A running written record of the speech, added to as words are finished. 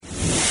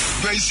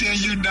Great seeing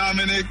you,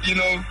 Dominic. You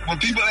know, when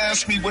people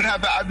ask me what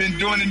have I been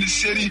doing in the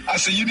city, I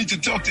say, you need to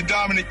talk to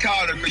Dominic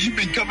Carter, because you've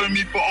been covering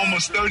me for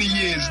almost 30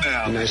 years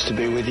now. Nice to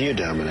be with you,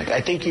 Dominic.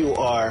 I think you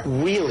are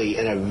really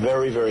in a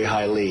very, very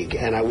high league.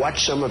 And I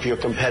watch some of your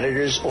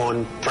competitors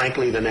on,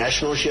 frankly, the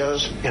national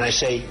shows, and I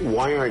say,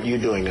 why aren't you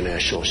doing a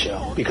national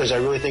show? Because I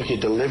really think your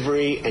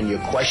delivery and your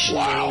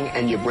questioning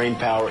and your brain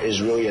power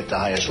is really at the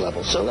highest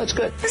level. So that's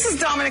good. This is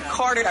Dominic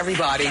Carter,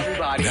 everybody.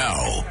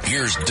 Now,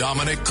 here's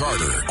Dominic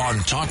Carter on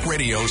Talk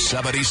Radio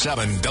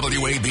 77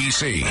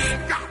 WABC.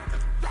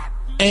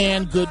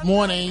 And good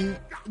morning.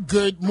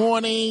 Good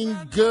morning.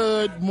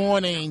 Good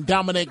morning.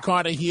 Dominic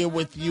Carter here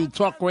with you.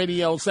 Talk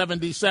Radio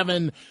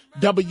 77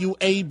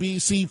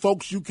 WABC.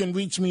 Folks, you can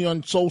reach me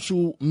on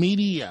social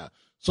media.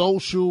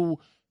 And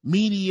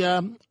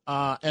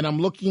I'm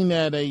looking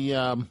at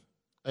a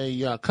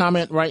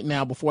comment right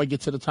now before I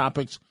get to the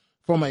topics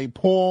from a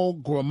Paul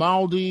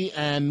Grimaldi.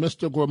 And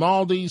Mr.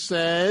 Grimaldi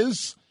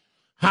says,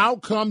 how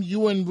come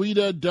you and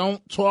Rita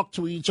don't talk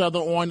to each other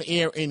on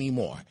air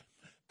anymore?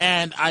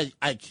 And I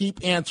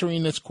keep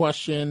answering this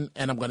question,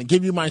 and I'm going to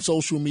give you my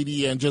social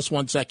media in just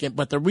 1 second.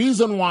 But the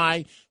reason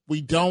why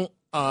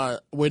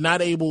we're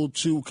not able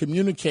to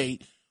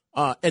communicate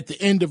at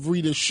the end of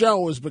Rita's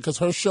show is because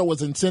her show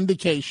is in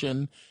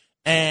syndication,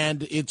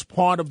 and it's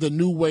part of the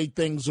new way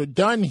things are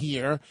done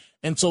here.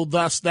 And so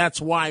thus, that's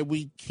why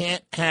we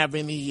can't have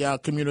any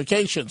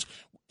communications.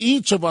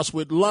 Each of us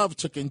would love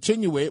to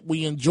continue it.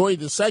 We enjoy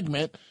the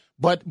segment,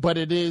 but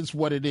it is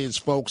what it is,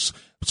 folks.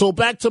 So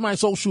back to my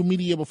social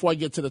media before I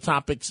get to the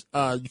topics.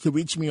 You can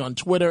reach me on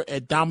Twitter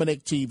at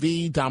Dominic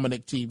TV,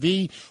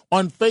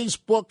 on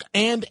Facebook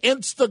and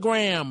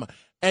Instagram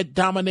at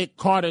Dominic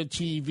Carter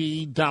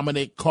TV.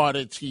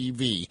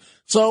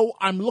 So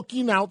I'm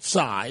looking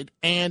outside,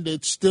 and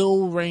it's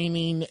still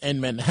raining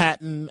in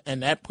Manhattan,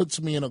 and that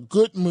puts me in a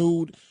good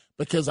mood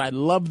because I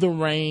love the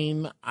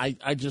rain.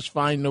 I just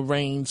find the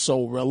rain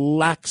so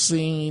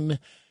relaxing,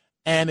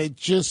 and it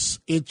just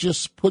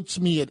puts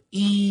me at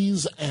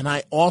ease, and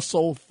I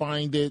also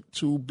find it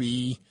to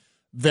be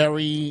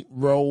very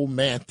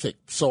romantic.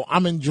 So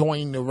I'm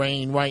enjoying the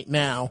rain right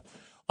now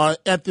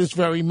at this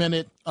very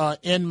minute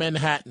in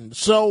Manhattan.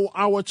 So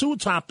our two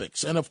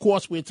topics, and of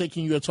course we're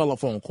taking your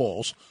telephone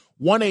calls,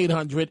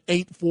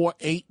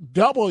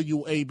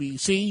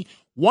 1-800-848-WABC,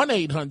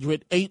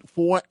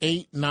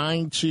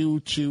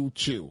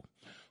 1-800-848-9222.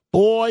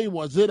 Boy,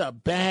 was it a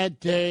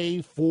bad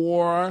day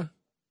for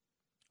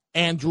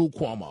Andrew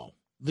Cuomo,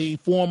 the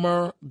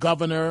former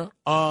governor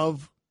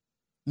of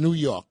New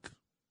York.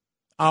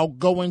 I'll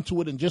go into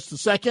it in just a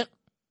second.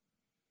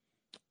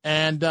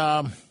 And,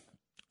 the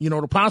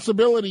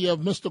possibility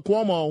of Mr.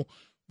 Cuomo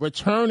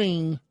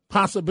returning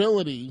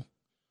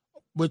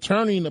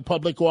to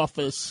public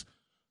office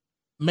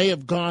may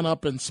have gone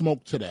up in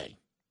smoke today.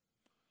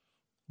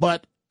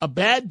 But a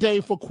bad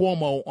day for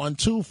Cuomo on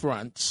two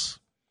fronts,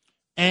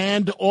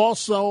 and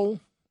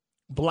also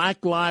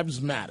Black Lives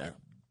Matter.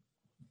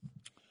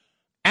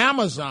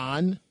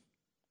 Amazon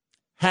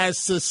has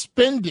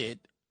suspended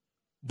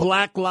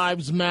Black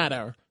Lives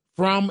Matter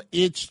from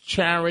its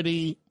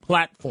charity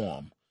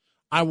platform.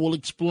 I will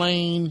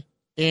explain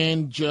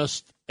in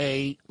just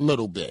a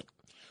little bit.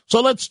 So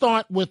let's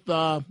start with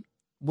Governor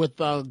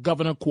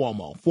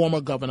Cuomo,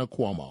 former Governor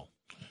Cuomo.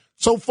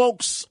 So,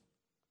 folks,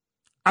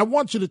 I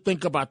want you to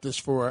think about this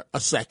for a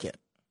second.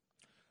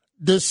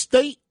 The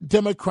state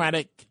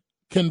Democratic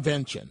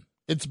convention,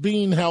 it's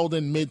being held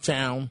in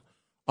Midtown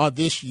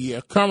this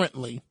year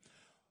currently.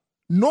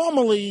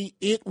 Normally,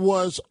 it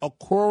was a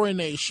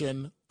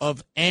coronation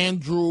of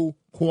Andrew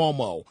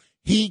Cuomo.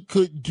 He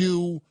could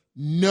do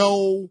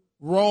no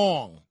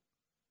wrong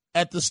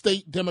at the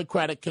state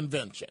Democratic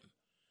convention.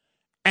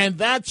 And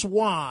that's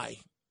why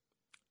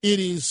it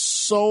is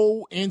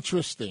so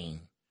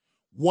interesting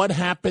what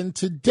happened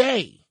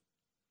today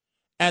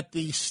at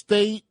the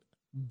state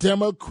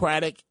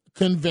Democratic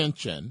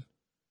convention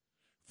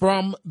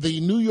from the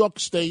New York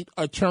State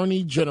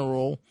Attorney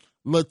General,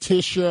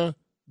 Letitia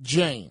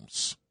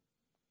James.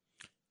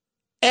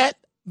 At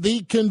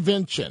the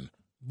convention,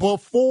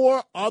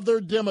 before other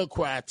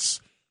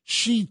Democrats,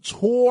 she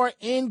tore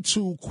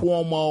into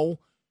Cuomo,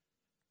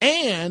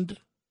 and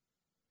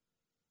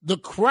the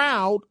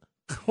crowd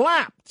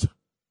clapped.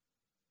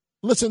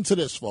 Listen to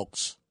this,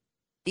 folks.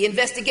 The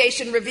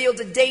investigation revealed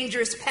a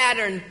dangerous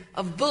pattern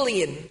of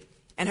bullying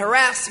and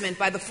harassment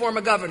by the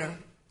former governor.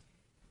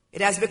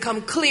 It has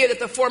become clear that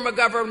the former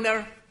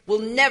governor will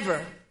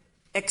never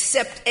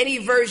accept any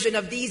version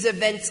of these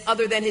events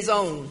other than his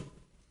own.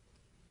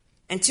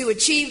 And to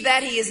achieve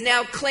that, he is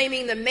now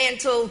claiming the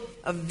mantle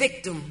of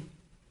victim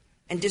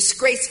and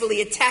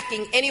disgracefully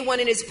attacking anyone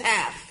in his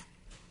path,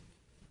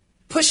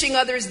 pushing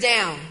others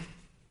down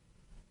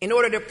in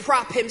order to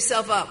prop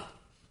himself up.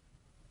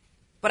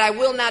 But I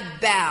will not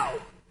bow.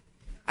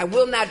 I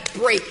will not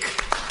break.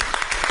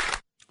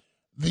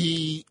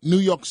 The New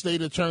York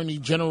State Attorney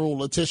General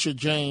Letitia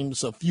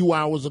James a few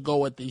hours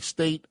ago at the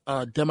state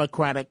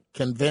Democratic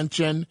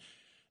convention.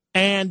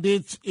 And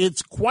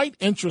it's quite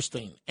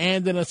interesting.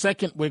 And in a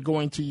second, we're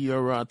going to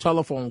your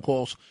telephone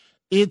calls.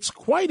 it's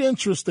quite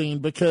interesting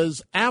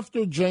because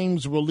after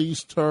James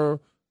released her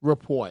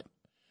report,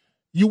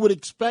 you would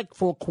expect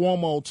for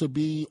Cuomo to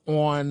be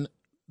on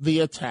the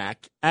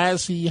attack,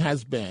 as he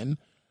has been,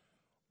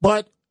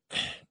 but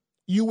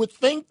you would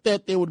think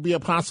that there would be a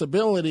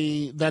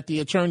possibility that the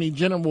Attorney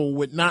General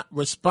would not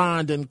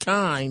respond in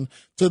kind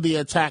to the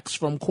attacks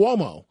from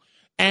Cuomo.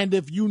 And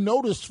if you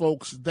notice,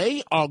 folks,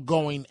 they are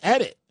going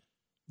at it.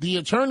 The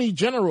Attorney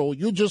General,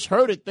 you just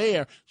heard it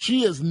there,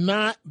 she is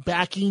not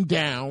backing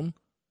down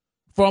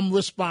from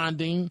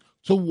responding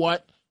to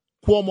what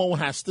Cuomo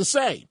has to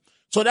say.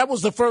 So that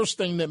was the first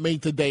thing that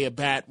made today a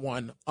bad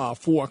one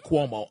for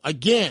Cuomo.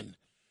 Again,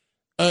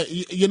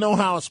 you know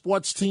how a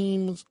sports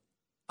team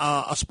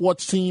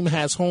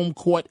has home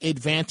court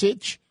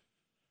advantage?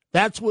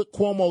 That's what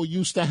Cuomo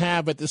used to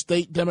have at the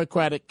state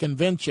Democratic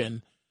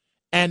convention,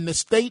 and the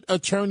state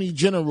attorney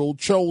general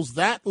chose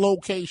that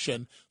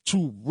location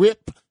to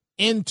rip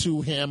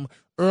into him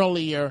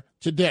earlier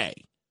today.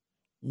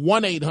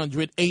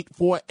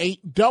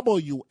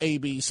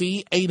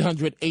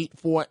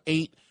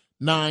 1-800-848-WABC,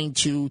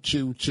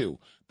 800-848-9222.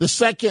 The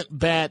second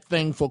bad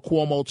thing for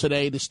Cuomo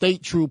today, the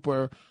state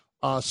trooper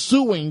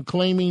suing,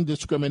 claiming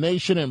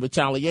discrimination and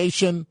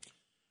retaliation.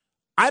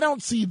 I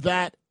don't see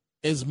that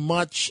as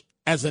much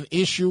as an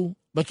issue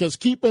because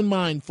keep in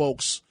mind,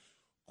 folks,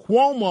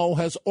 Cuomo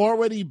has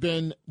already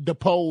been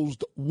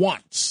deposed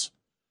once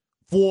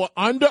for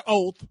under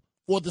oath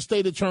for the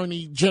state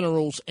attorney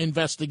general's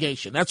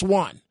investigation. That's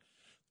one.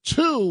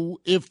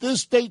 Two, if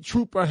this state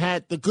trooper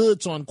had the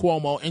goods on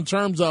Cuomo, in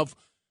terms of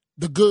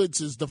the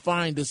goods is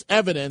defined as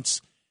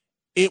evidence,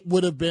 it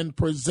would have been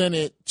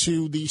presented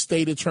to the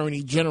state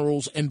attorney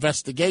general's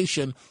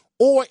investigation,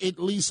 or at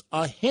least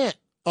a hint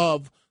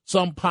of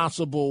some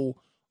possible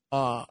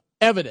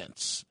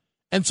evidence.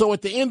 And so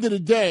at the end of the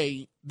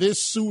day,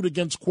 this suit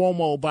against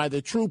Cuomo by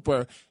the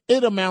trooper,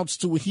 it amounts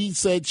to he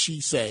said, she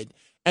said.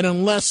 And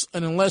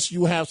unless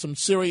you have some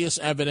serious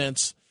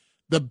evidence,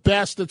 the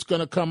best that's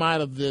going to come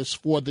out of this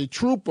for the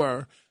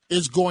trooper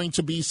is going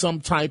to be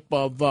some type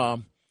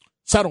of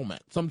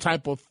settlement, some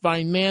type of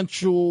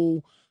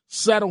financial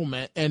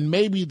settlement, and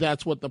maybe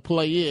that's what the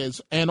play is.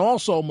 And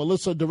also,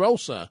 Melissa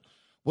DeRosa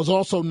was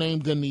also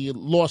named in the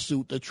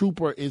lawsuit. The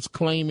trooper is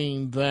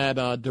claiming that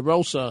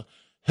DeRosa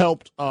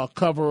helped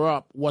cover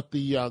up what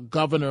the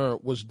governor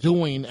was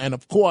doing. And,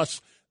 of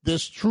course,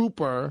 this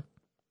trooper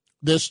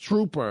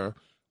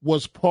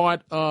was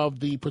part of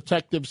the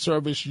Protective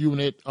Service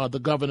Unit, the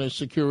governor's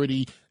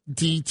security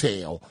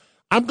detail.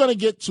 I'm going to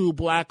get to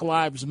Black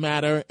Lives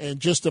Matter in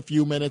just a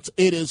few minutes.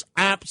 It is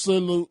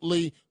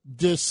absolutely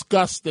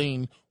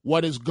disgusting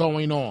what is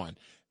going on.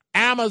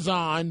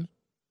 Amazon,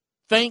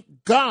 thank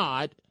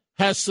God,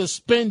 has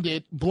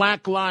suspended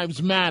Black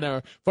Lives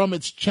Matter from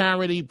its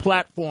charity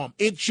platform.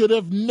 It should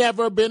have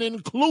never been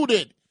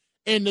included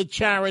in the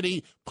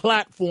charity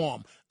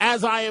platform.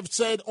 As I have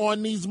said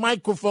on these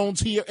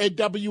microphones here at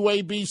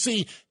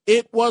WABC,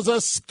 it was a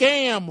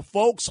scam,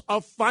 folks, a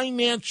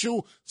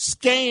financial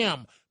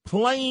scam,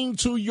 playing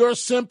to your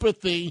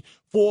sympathy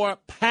for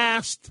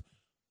past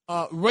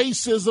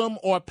racism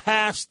or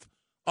past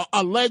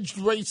alleged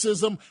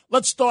racism.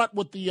 Let's start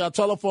with the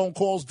telephone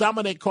calls.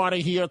 Dominic Carter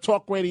here,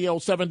 Talk Radio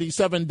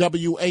 77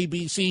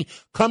 WABC.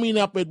 Coming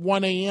up at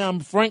 1 a.m.,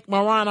 Frank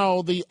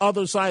Morano, the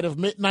other side of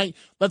midnight.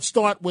 Let's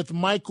start with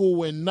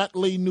Michael in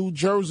Nutley, New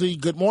Jersey.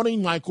 Good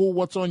morning, Michael.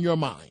 What's on your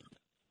mind?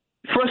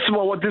 First of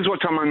all, this is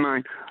what's on my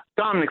mind.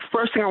 Dominic,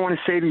 first thing I want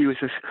to say to you is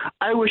this.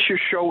 I wish your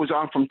show was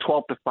on from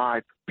 12 to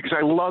 5 because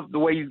I love the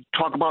way you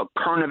talk about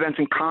current events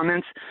and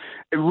comments.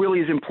 It really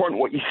is important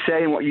what you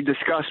say and what you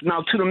discuss.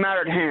 Now, to the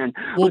matter at hand,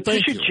 well,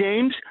 Letitia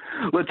James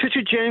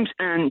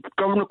and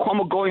Governor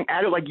Cuomo going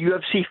at it like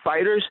UFC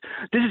fighters.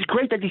 This is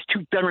great that these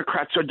two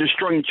Democrats are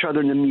destroying each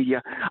other in the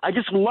media. I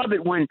just love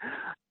it when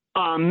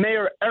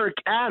Mayor Eric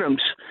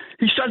Adams,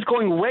 he starts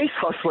going race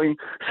hustling,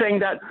 saying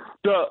that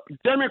the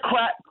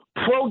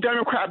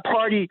pro-Democrat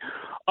Party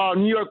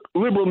New York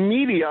liberal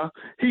media,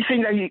 he's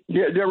saying that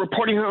they're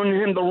reporting on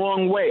him the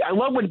wrong way. I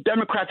love when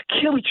Democrats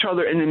kill each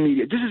other in the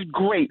media. This is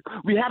great.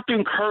 We have to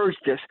encourage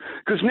this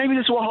because maybe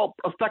this will help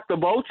affect the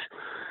votes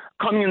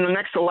coming in the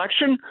next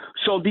election.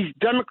 So these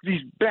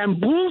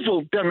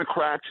bamboozled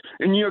Democrats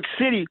in New York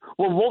City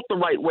will vote the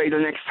right way the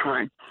next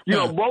time.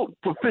 Vote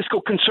for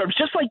fiscal conservatives,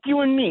 just like you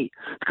and me,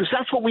 because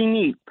that's what we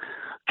need.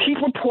 Keep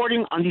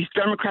reporting on these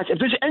Democrats. If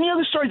there's any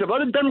other stories of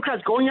other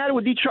Democrats going at it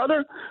with each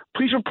other,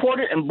 please report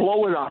it and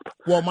blow it up.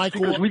 Well,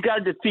 Michael, because we got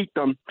to defeat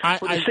them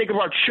for the sake of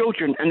our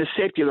children and the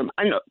safety of them.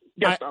 I know.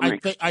 Yes,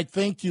 I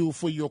thank you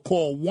for your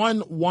call.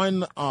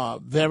 One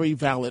very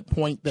valid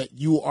point that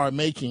you are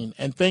making,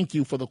 and thank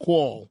you for the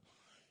call,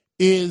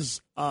 is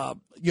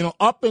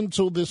up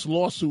until this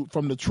lawsuit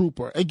from the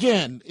trooper.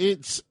 Again,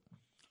 it's.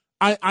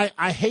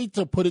 I hate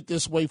to put it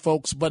this way,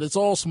 folks, but it's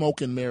all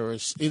smoke and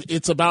mirrors.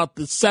 It's about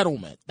the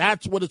settlement.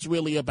 That's what it's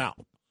really about,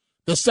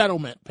 the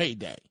settlement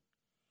payday.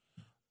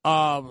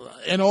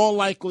 In all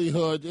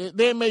likelihood,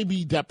 there may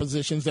be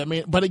depositions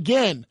but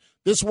again,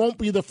 This won't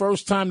be the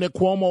first time that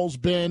Cuomo's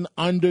been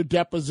under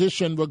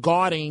deposition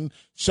regarding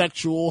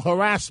sexual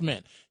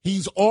harassment.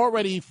 He's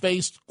already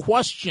faced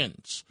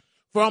questions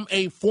from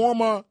a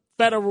former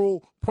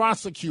federal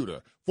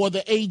prosecutor for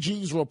the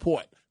AG's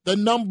report. The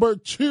number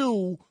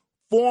 2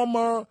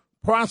 former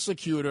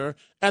prosecutor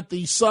at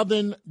the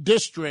Southern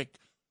District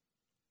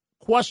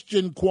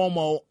questioned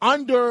Cuomo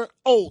under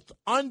oath,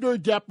 under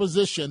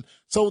deposition.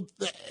 So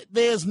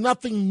there's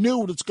nothing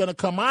new that's going to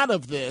come out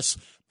of this.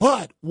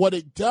 But what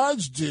it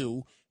does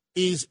do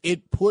is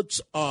it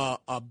puts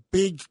a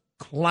big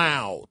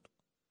cloud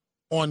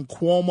on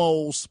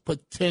Cuomo's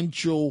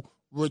potential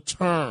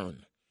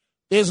return.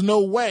 There's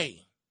no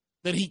way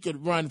that he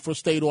could run for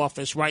state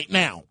office right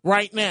now.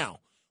 Right now.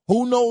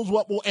 Who knows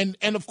what will, and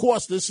of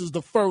course, this is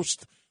the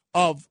first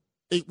of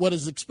what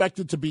is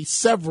expected to be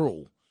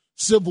several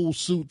civil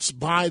suits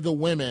by the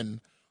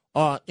women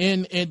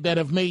in that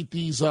have made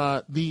these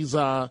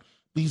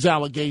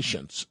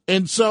allegations.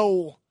 And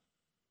so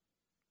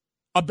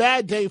a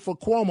bad day for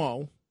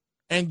Cuomo.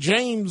 And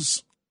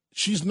James,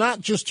 she's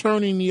not just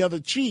turning the other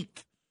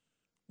cheek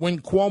when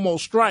Cuomo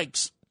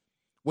strikes.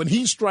 When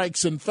he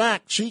strikes, in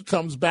fact, she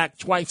comes back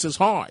twice as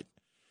hard.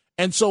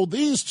 And so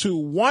these two,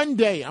 one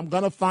day I'm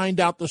going to find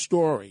out the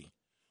story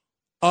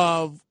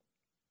of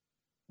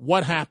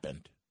what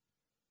happened.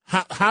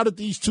 How did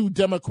these two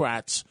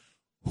Democrats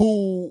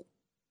who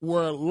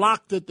were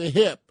locked at the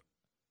hip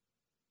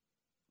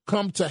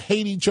come to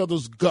hate each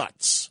other's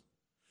guts?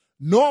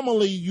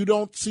 Normally, you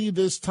don't see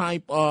this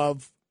type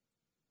of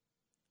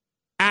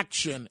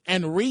action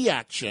and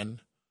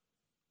reaction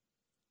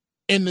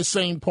in the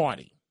same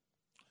party.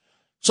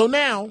 So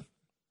now,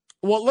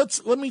 well,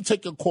 let me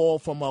take a call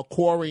from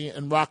Corey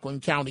in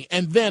Rockland County,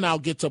 and then I'll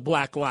get to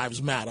Black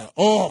Lives Matter.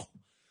 Oh,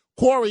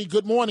 Corey,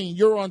 good morning.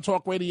 You're on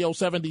Talk Radio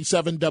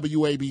 77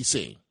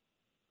 WABC.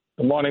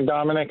 Good morning,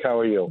 Dominic. How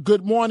are you?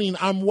 Good morning.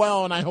 I'm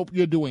well, and I hope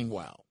you're doing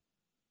well.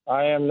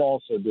 I am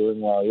also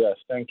doing well, yes.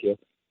 Thank you.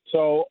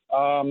 So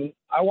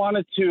I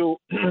wanted to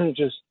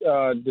just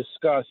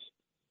discuss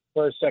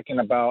for a second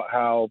about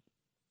how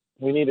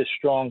we need a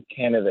strong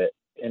candidate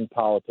in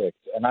politics.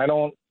 And I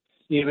don't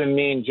even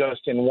mean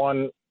just in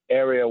one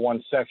area,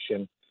 one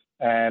section.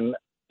 And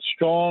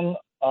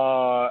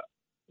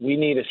we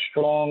need a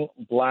strong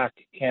black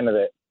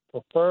candidate,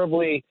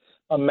 preferably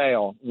a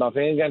male.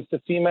 Nothing against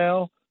the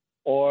female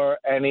or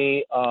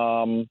anything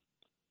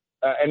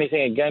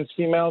against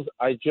females.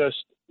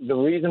 The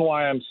reason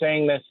why I'm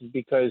saying this is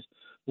because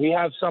we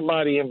have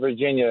somebody in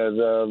Virginia,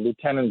 the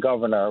lieutenant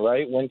governor,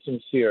 right, Winston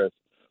Sears,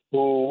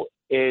 who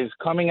is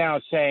coming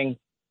out saying,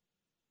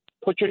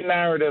 put your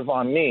narrative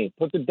on me,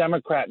 put the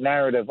Democrat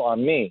narrative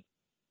on me.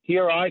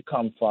 Here I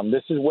come from.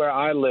 This is where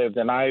I lived,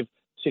 and I've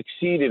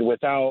succeeded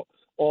without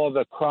all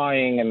the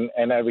crying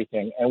and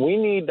everything. And we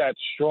need that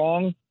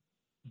strong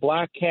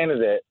black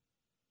candidate.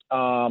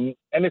 And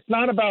it's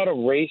not about a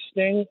race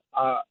thing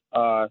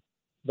that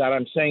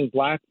I'm saying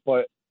black,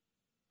 but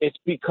it's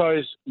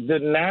because the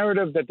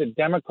narrative that the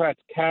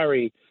Democrats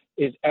carry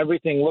is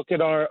everything. Look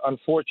at our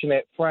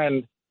unfortunate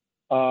friend,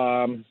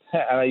 and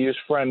I use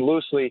friend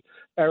loosely,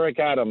 Eric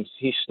Adams.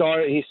 He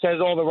says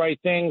all the right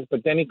things,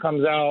 but then he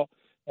comes out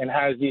and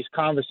has these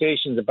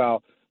conversations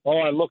about,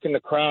 I look in the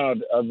crowd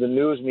of the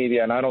news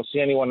media and I don't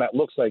see anyone that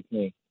looks like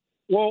me.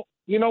 Well,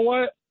 you know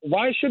what?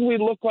 Why should we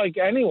look like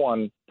any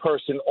one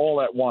person all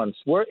at once?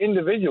 We're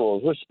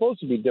individuals. We're supposed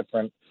to be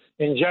different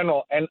in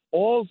general. And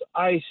all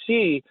I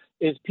see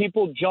is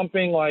people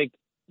jumping like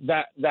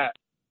that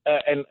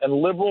and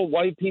liberal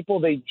white people,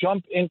 they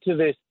jump into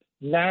this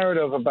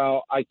narrative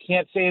about I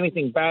can't say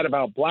anything bad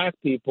about black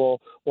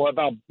people or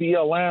about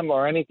BLM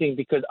or anything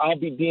because I'll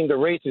be deemed a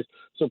racist,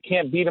 so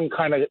can't beat them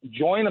kind of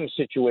join them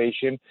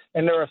situation.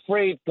 And they're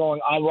afraid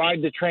going, I'll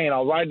ride the train,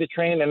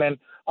 and then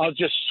I'll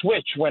just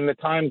switch when the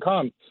time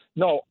comes.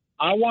 No,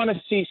 I want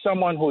to see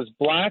someone who's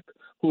black,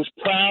 who's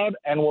proud,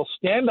 and will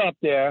stand up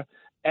there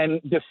and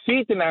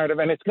defeat the narrative.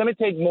 And it's going to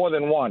take more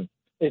than one.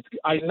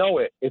 I know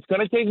it. It's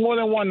going to take more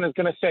than one that's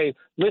going to say,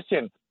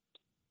 listen,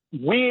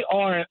 we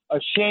aren't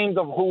ashamed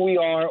of who we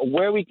are,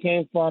 where we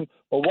came from,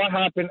 or what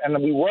happened,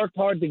 and we worked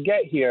hard to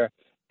get here.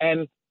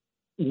 And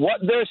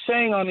what they're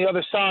saying on the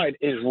other side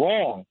is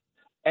wrong.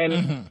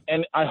 And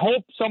and I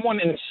hope someone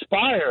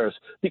inspires,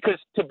 because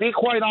to be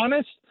quite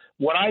honest,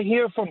 what I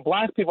hear from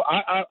black people,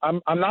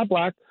 I'm not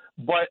black,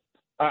 but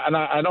and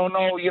I don't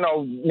know,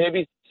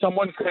 maybe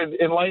someone could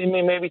enlighten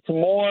me maybe to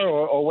more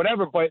or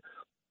whatever, but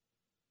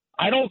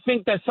I don't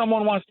think that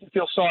someone wants to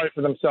feel sorry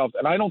for themselves.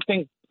 And I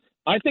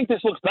think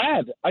this looks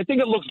bad. I think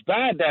it looks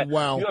bad that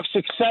you have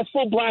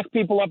successful black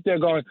people up there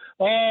going,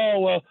 oh,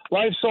 well,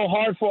 life's so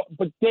hard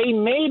but they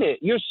made it.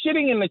 You're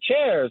sitting in the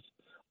chairs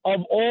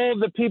of all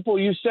the people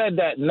you said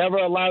that never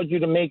allowed you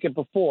to make it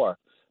before.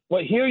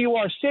 But here you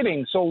are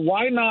sitting. So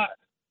why not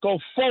go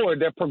forward?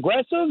 They're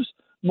progressives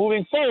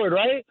moving forward,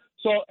 right?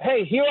 So,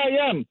 hey, here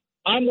I am.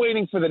 I'm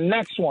waiting for the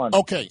next one.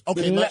 Okay.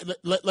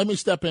 Let me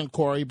step in,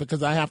 Corey,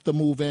 because I have to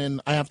move in.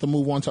 I have to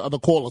move on to other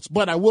callers.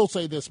 But I will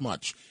say this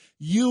much.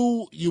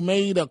 You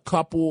made a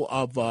couple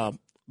of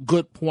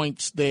good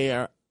points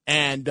there.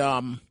 And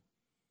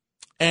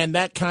And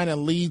that kind of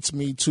leads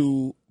me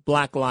to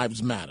Black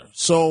Lives Matter.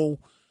 So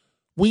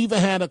we've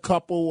had a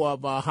couple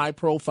of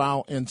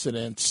high-profile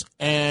incidents,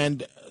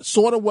 and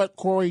sort of what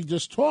Corey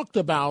just talked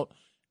about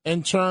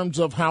in terms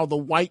of how the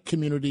white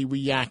community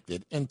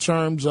reacted, in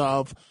terms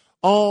of,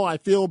 oh, I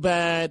feel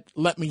bad,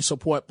 let me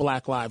support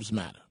Black Lives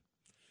Matter.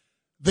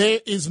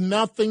 There is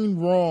nothing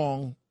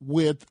wrong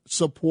with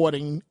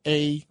supporting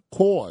a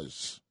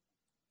cause,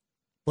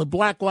 but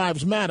Black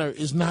Lives Matter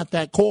is not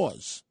that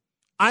cause.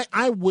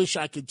 I wish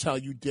I could tell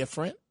you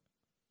different.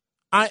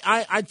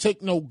 I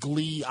take no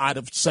glee out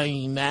of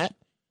saying that.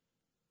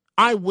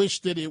 I wish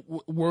that it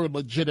were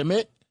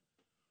legitimate,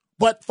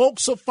 but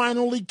folks are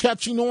finally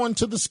catching on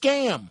to the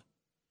scam.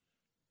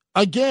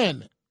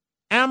 Again,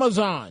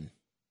 Amazon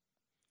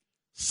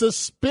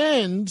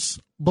suspends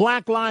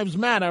Black Lives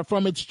Matter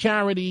from its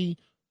charity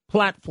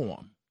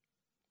platform,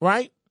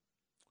 right?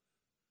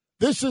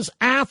 This is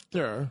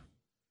after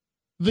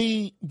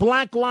the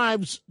Black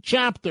Lives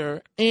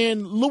chapter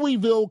in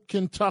Louisville,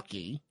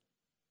 Kentucky,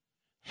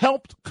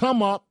 helped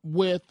come up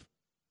with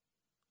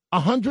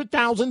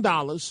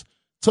 $100,000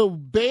 to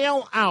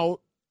bail out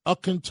a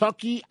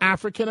Kentucky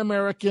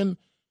African-American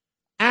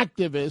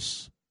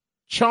activist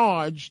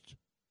charged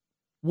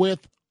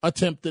with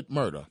attempted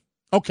murder.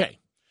 Okay,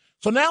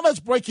 so now let's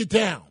break it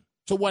down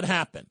to what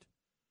happened.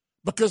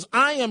 Because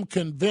I am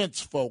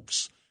convinced,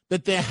 folks,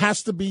 that there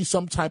has to be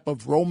some type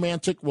of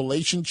romantic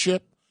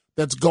relationship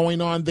that's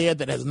going on there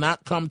that has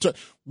not come to.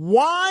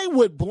 Why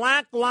would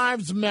Black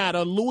Lives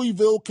Matter,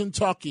 Louisville,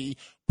 Kentucky,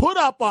 put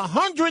up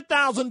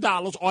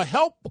 $100,000 or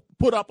help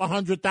put up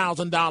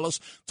 $100,000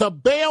 to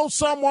bail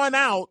someone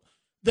out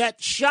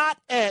that shot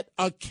at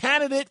a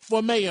candidate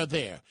for mayor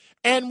there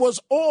and was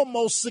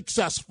almost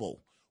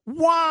successful?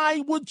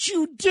 Why would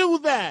you do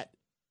that?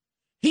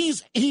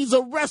 He's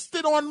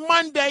arrested on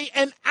Monday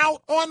and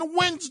out on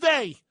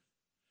Wednesday.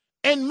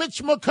 And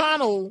Mitch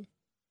McConnell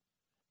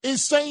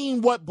is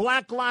saying what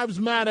Black Lives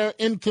Matter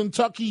in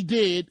Kentucky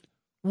did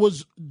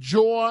was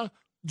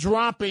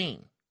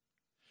jaw-dropping.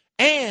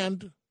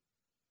 And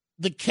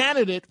the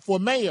candidate for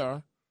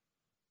mayor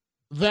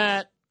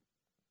that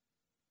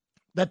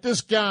this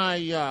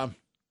guy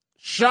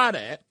shot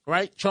at,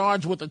 right,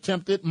 charged with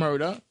attempted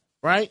murder,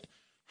 right,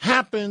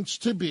 happens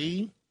to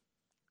be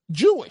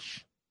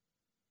Jewish,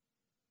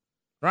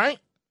 right?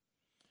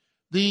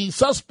 The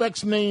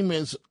suspect's name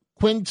is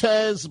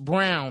Quintez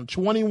Brown,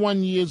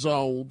 21 years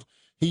old.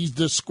 He's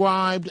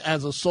described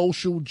as a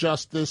social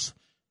justice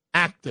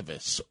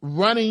activist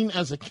running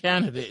as a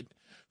candidate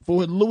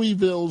for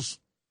Louisville's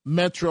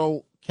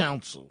Metro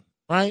Council,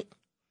 right?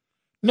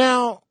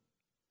 Now,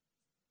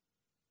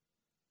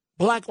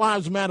 Black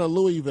Lives Matter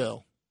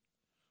Louisville,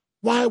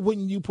 why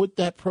wouldn't you put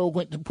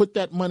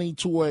that money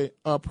to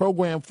a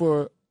program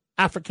for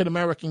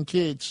African-American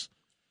kids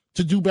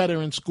to do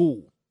better in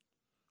school,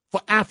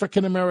 for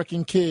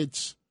African-American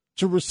kids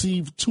to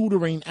receive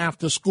tutoring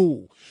after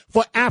school,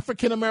 for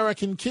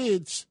African-American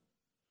kids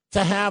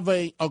to have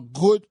a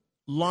good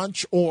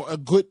lunch or a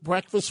good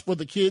breakfast for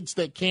the kids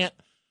that can't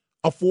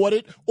afford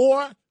it?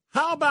 Or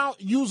how about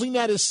using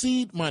that as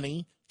seed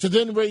money to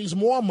then raise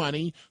more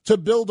money to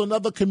build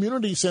another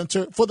community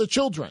center for the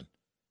children?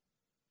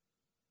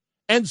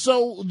 And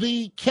so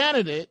the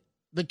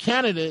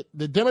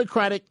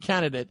Democratic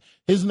candidate,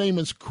 his name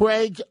is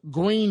Craig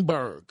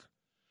Greenberg.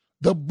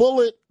 The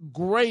bullet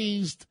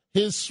grazed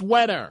his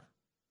sweater,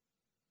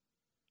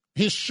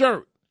 his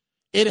shirt.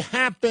 It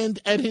happened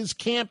at his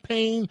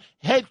campaign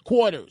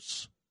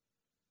headquarters.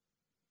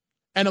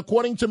 And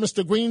according to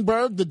Mr.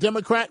 Greenberg, the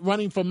Democrat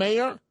running for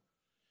mayor,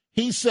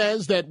 he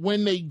says that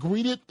when they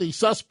greeted the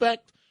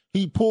suspect,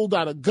 he pulled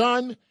out a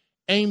gun,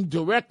 aimed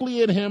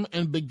directly at him,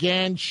 and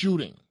began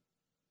shooting.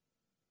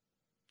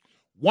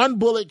 One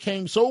bullet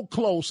came so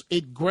close,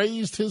 it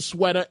grazed his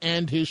sweater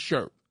and his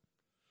shirt.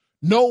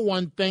 No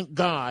one, thank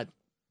God,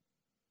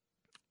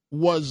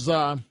 was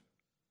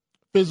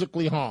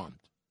physically harmed.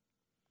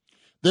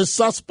 The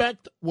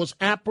suspect was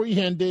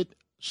apprehended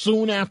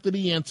soon after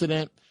the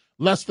incident,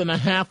 less than a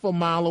half a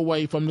mile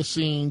away from the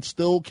scene,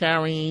 still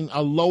carrying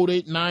a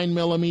loaded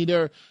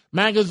 9mm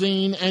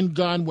magazine and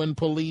gun when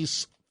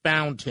police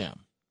found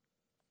him.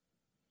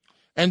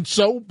 And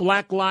so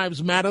Black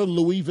Lives Matter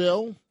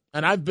Louisville,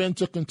 and I've been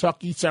to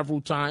Kentucky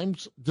several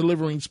times,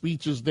 delivering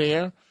speeches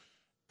there,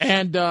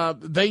 and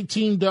they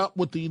teamed up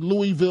with the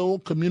Louisville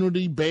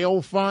Community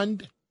Bail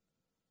Fund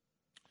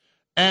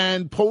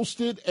and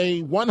posted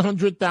a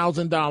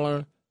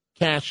 $100,000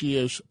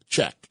 cashier's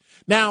check.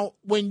 Now,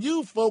 when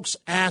you folks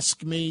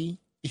ask me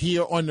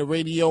here on the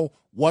radio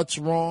what's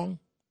wrong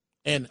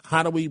and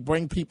how do we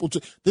bring people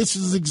to, this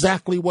is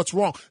exactly what's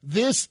wrong.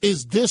 This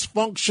is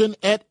dysfunction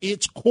at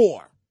its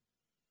core.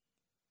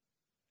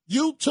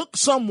 You took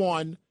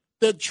someone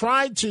that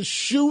tried to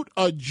shoot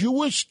a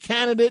Jewish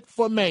candidate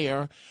for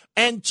mayor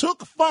and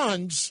took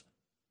funds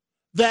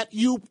that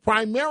you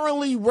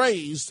primarily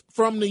raised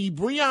from the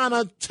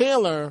Breonna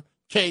Taylor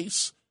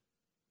case,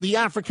 the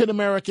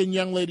African-American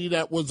young lady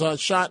that was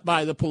shot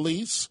by the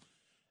police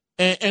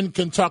in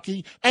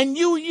Kentucky, and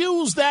you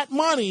used that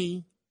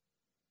money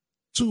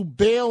to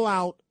bail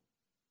out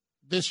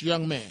this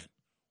young man.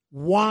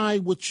 Why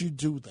would you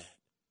do that?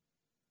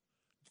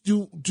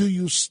 Do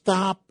you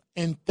stop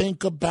and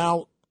think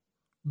about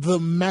the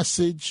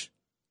message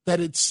that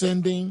it's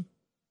sending?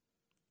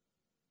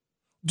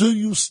 Do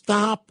you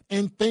stop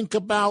and think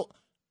about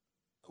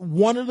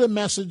one of the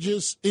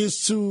messages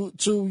is to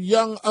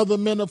young other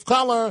men of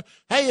color,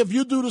 hey, if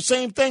you do the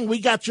same thing, we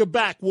got your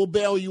back, we'll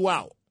bail you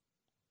out.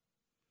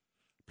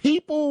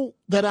 People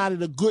that out of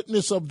the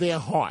goodness of their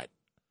heart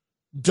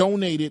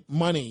donated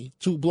money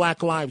to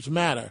Black Lives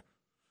Matter,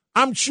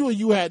 I'm sure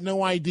you had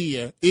no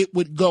idea it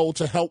would go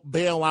to help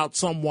bail out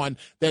someone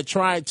that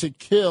tried to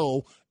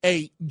kill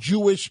a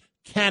Jewish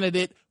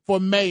candidate for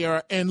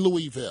mayor in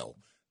Louisville.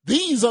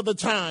 These are the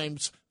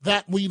times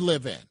that we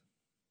live in.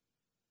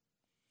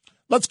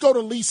 Let's go to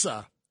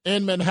Lisa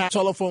in Manhattan.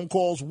 Telephone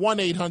calls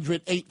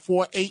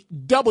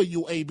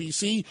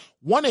 1-800-848-WABC,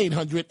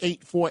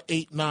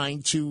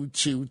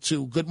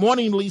 1-800-848-9222. Good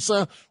morning,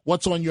 Lisa.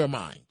 What's on your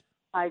mind?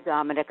 Hi,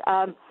 Dominic.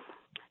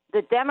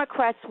 The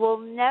Democrats will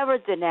never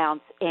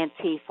denounce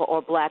Antifa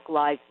or Black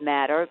Lives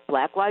Matter.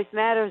 Black Lives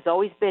Matter has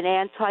always been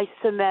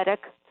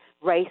anti-Semitic,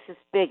 racist,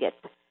 bigot.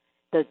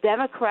 The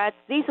Democrats,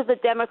 these are the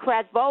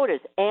Democrat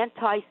voters,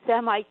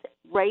 anti-Semites,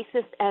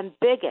 racist, and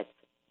bigots.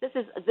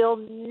 They'll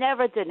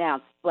never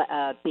denounce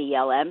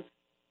BLM.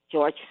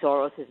 George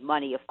Soros'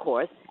 money, of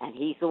course, and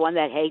he's the one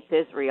that hates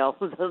Israel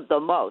the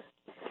most.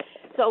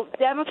 So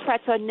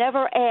Democrats are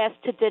never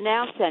asked to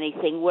denounce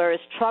anything, whereas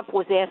Trump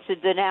was asked to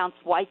denounce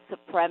white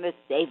supremacist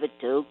David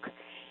Duke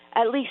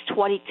at least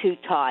 22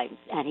 times,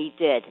 and he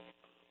did.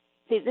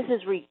 See, this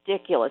is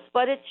ridiculous,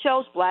 but it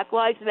shows Black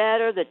Lives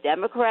Matter, the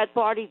Democrat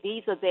Party,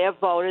 these are their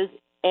voters,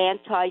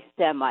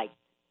 anti-Semites.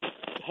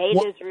 Hate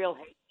Israel,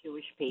 hate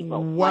Jewish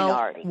people,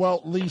 minority.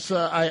 Well,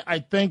 Lisa, I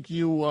thank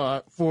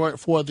you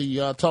for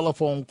the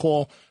telephone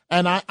call,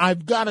 and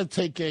I've got to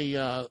take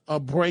a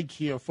break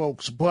here,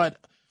 folks, But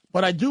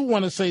I do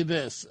want to say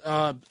this.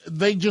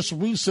 They just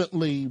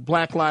recently,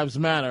 Black Lives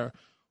Matter,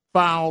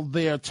 filed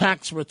their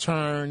tax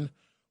return,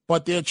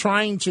 but they're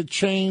trying to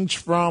change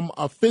from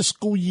a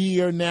fiscal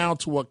year now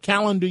to a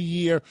calendar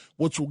year,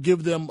 which will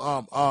give them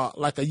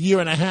like a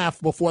year and a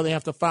half before they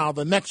have to file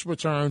the next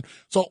return.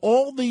 So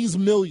all these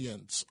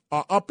millions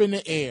are up in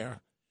the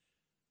air.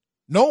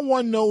 No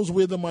one knows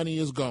where the money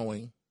is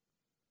going.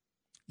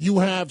 You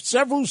have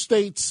several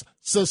states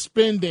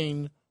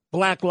suspending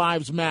Black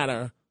Lives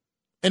Matter,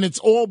 and it's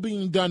all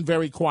being done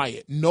very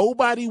quiet.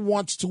 Nobody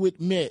wants to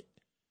admit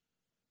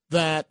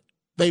that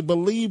they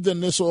believed in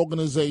this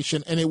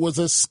organization, and it was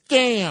a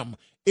scam.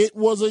 It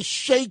was a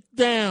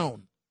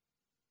shakedown.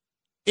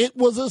 It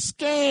was a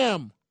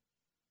scam.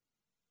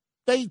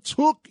 They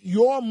took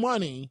your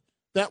money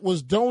that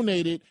was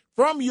donated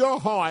from your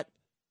heart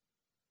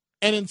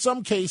and in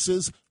some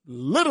cases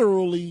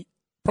literally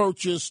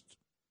purchased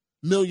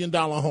 $1 million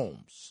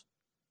homes.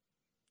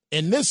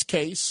 In this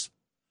case,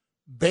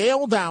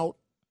 bailed out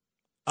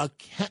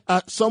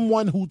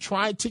someone who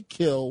tried to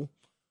kill,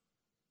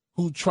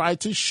 who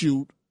tried to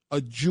shoot a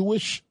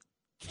Jewish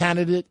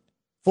candidate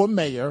for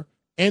mayor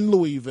in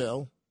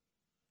Louisville,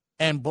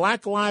 and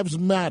Black Lives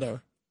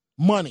Matter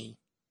money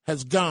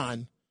has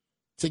gone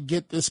to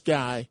get this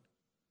guy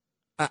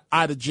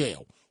out of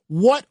jail.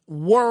 What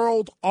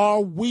world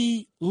are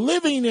we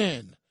living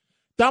in?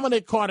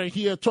 Dominic Carter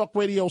here, Talk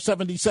Radio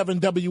 77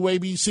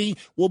 WABC.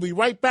 We'll be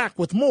right back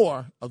with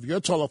more of your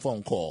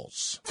telephone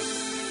calls.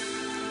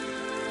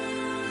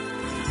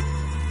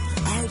 I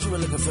heard you were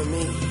looking for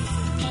me.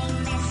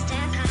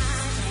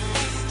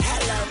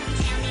 Hello.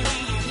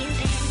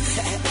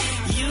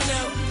 You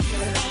know.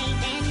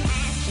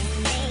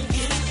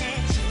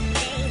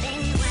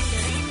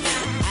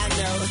 I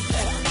know.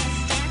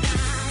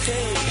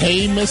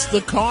 Hey,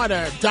 Mr.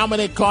 Carter.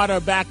 Dominic Carter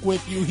back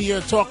with you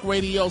here, Talk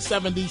Radio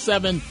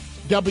 77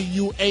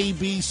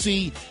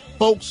 WABC.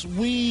 Folks,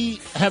 we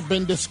have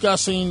been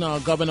discussing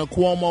Governor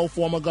Cuomo,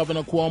 former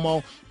Governor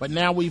Cuomo, but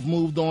now we've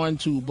moved on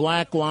to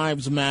Black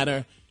Lives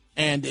Matter.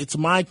 And it's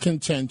my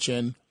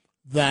contention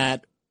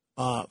that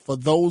for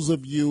those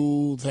of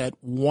you that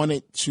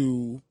wanted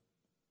to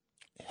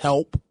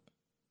help,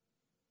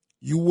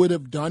 you would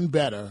have done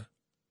better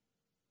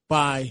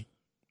by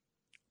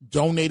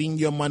donating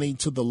your money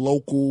to the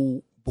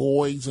local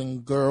Boys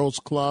and Girls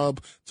Club,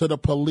 to the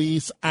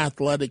Police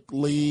Athletic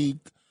League,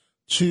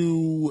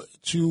 to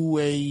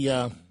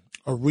a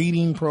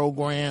reading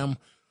program,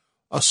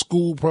 a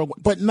school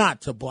program, but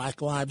not to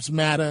Black Lives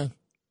Matter.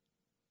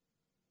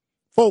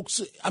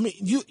 Folks, I mean,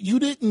 you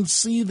didn't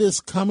see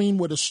this coming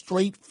with a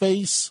straight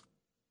face.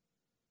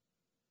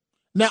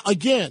 Now,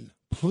 again,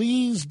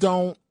 please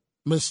don't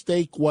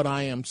mistake what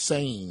I am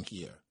saying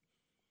here.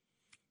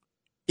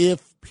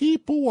 If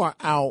people are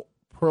out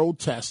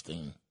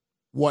protesting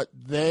what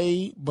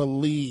they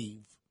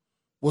believe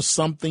was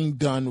something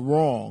done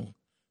wrong,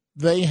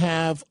 they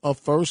have a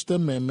First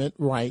Amendment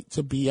right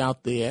to be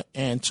out there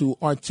and to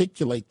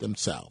articulate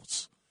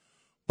themselves.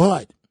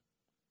 But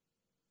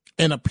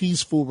in a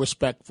peaceful,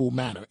 respectful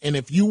manner. And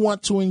if you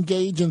want to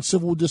engage in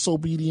civil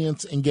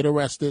disobedience and get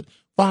arrested,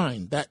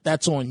 fine,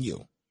 that's on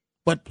you.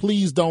 but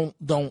please don't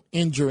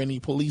injure any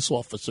police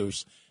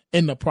officers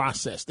in the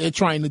process. They're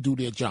trying to do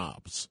their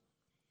jobs.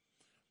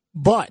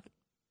 But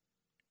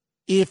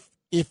if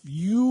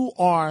you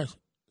are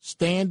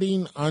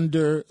standing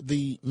under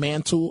the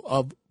mantle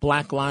of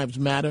Black Lives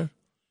Matter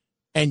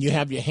and you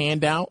have your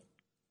hand out,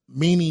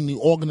 meaning the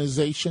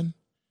organization,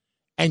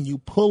 and you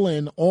pull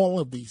in all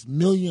of these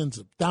millions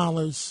of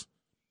dollars,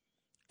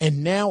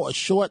 and now a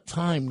short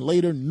time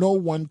later, no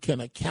one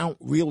can account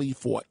really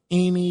for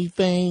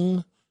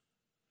anything.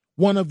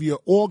 One of your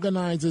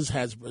organizers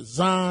has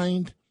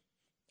resigned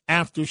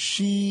after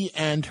she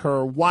and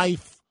her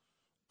wife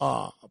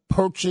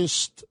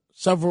purchased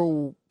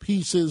several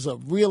pieces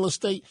of real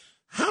estate.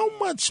 How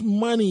much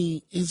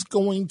money is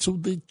going to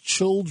the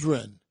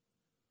children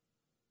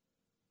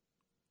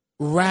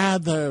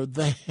rather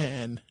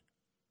than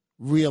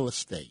real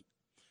estate?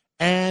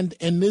 And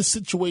in this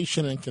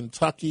situation in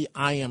Kentucky,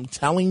 I am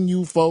telling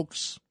you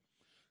folks,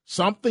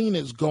 something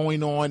is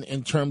going on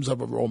in terms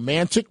of a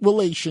romantic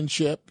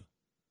relationship.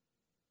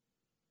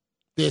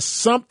 There's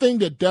something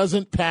that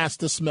doesn't pass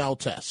the smell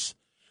test.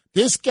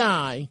 This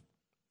guy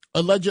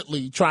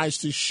allegedly tries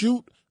to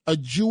shoot a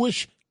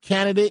Jewish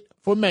candidate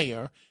for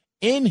mayor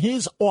in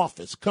his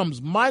office,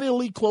 comes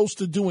mightily close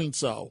to doing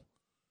so,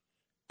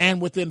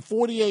 and within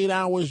 48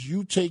 hours,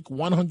 you take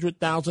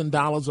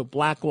 $100,000 of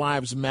Black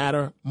Lives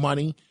Matter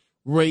money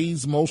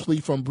raised mostly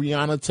from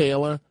Breonna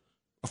Taylor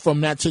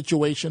from that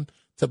situation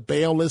to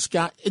bail this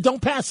guy. It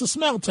don't pass the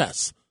smell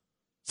test.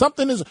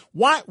 Something is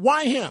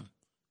why him?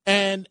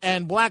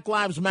 And Black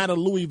Lives Matter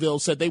Louisville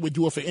said they would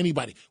do it for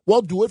anybody.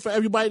 Well, do it for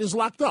everybody that's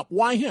locked up.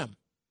 Why him?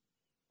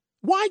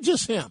 Why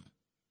just him?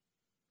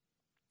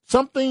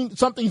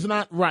 Something's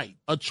not right.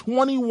 A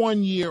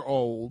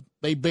 21-year-old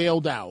they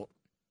bailed out.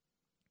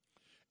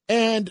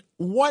 And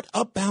what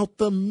about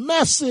the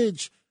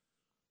message?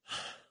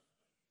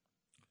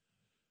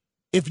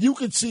 If you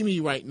could see me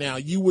right now,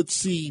 you would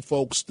see,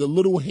 folks, the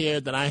little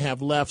hair that I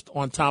have left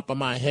on top of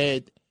my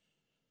head.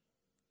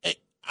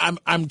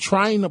 I'm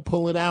trying to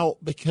pull it out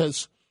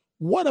because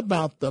what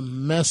about the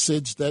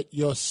message that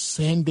you're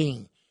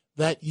sending,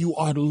 that you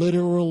are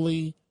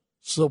literally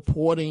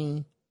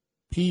supporting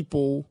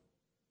people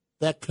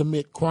that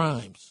commit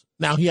crimes?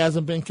 Now, he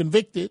hasn't been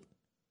convicted,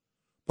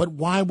 but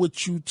why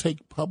would you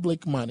take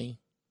public money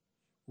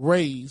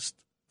raised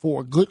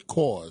for a good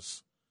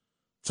cause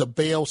to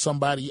bail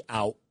somebody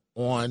out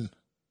for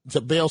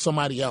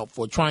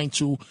trying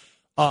to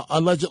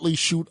allegedly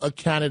shoot a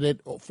candidate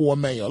for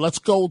mayor? Let's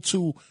go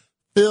to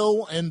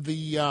Phil in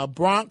the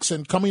Bronx,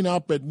 and coming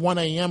up at 1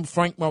 a.m.,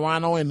 Frank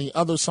Morano in the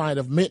other side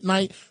of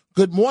midnight.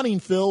 Good morning,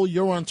 Phil.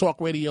 You're on Talk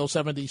Radio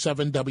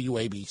 77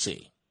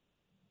 WABC.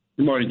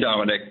 Good morning,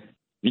 Dominic.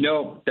 You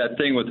know, that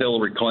thing with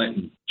Hillary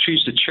Clinton,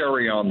 she's the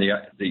cherry on the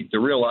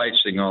real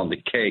icing on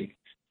the cake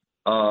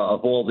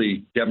of all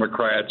the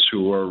Democrats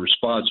who are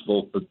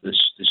responsible for this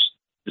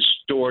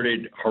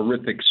distorted,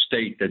 horrific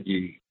state that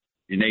the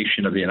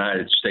nation of the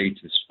United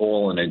States has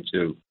fallen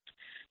into.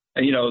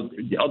 And, you know,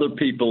 the other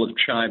people have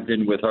chimed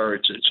in with her.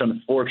 It's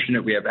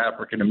unfortunate we have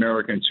African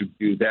Americans who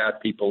do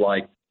that, people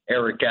like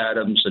Eric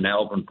Adams and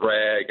Alvin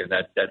Bragg and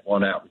that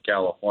one out in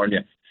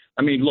California.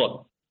 I mean,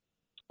 look,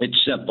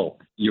 it's simple.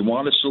 You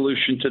want a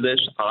solution to this?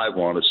 I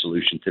want a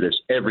solution to this.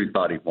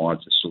 Everybody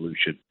wants a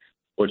solution.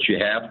 What you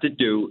have to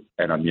do,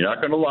 and you're not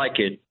going to like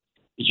it,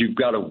 is you've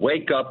got to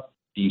wake up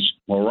these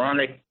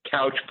moronic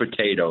couch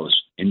potatoes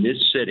in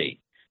this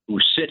city who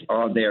sit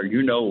on their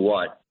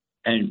you-know-what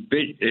and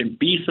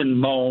beef and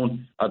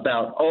moan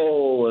about,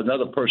 oh,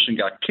 another person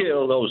got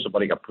killed, oh,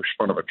 somebody got pushed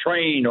in front of a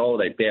train, oh,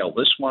 they bailed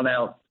this one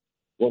out.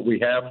 What we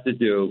have to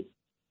do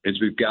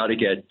is we've got to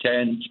get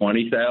 10,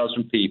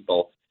 20,000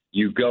 people.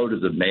 You go to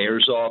the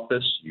mayor's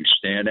office, you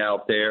stand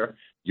out there.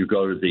 You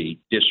go to the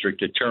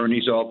district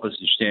attorney's office,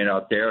 you stand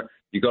out there.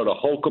 You go to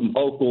Holcomb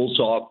Hochul's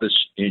office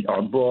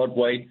on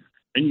Broadway,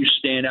 and you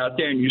stand out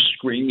there and you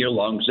scream your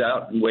lungs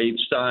out and wave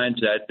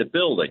signs at the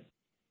building,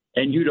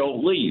 and you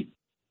don't leave.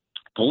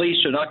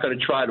 Police are not going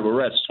to try to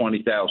arrest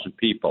 20,000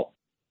 people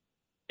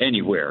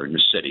anywhere in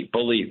the city,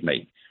 believe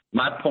me.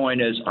 My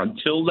point is,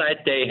 until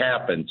that day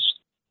happens,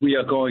 we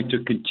are going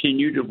to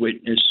continue to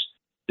witness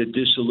the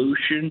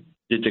dissolution,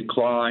 the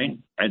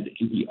decline, and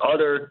the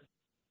utter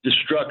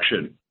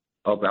destruction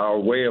of our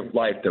way of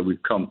life that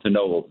we've come to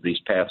know over these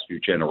past few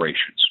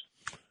generations.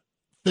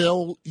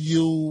 Phil,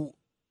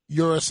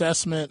 your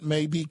assessment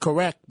may be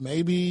correct.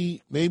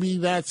 Maybe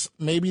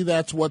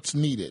that's what's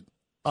needed.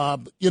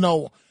 You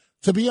know,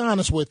 to be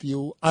honest with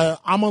you,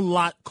 I'm a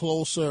lot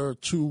closer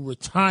to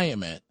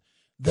retirement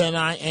than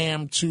I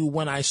am to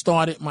when I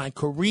started my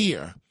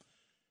career.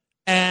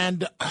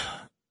 And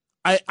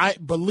I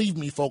believe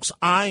me, folks,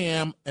 I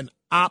am an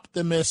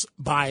optimist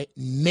by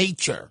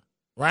nature,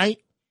 right?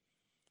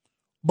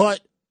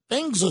 But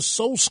things are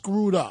so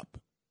screwed up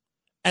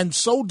and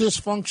so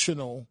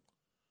dysfunctional.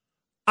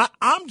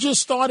 I'm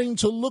just starting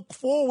to look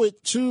forward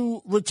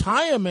to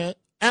retirement,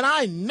 and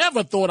I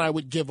never thought I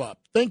would give up.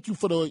 Thank you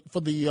for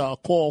the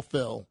call,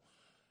 Phil.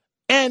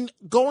 And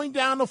going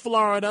down to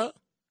Florida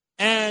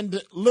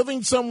and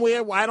living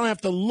somewhere where I don't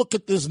have to look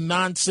at this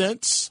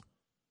nonsense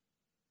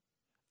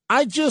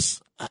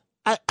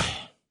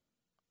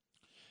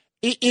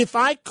if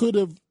I could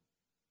have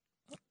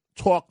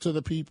talked to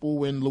the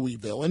people in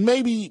Louisville, and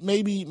maybe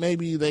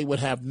they would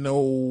have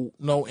no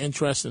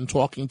interest in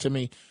talking to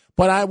me,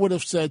 but I would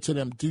have said to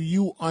them, do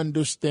you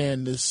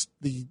understand this,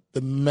 the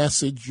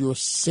message you're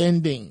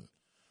sending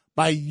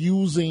by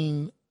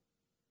using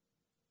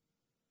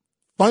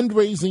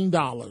fundraising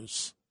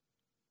dollars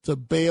to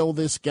bail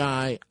this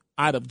guy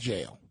out of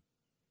jail?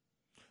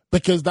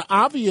 Because the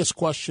obvious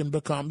question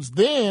becomes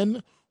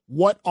then,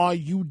 what are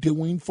you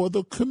doing for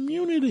the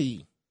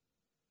community?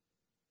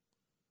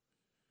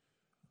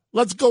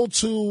 Let's go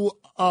to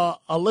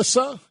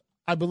Alyssa,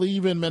 I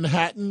believe in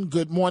Manhattan.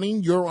 Good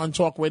morning. You're on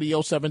Talk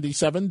Radio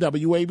 77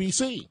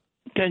 WABC.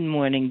 Good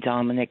morning,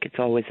 Dominic. It's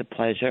always a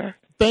pleasure.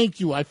 Thank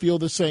you. I feel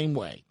the same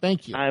way.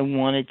 Thank you. I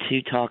wanted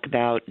to talk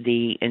about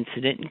the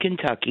incident in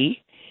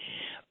Kentucky.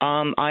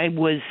 I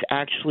was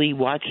actually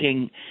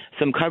watching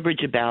some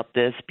coverage about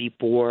this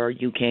before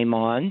you came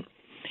on,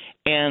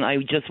 and I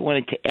just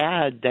wanted to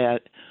add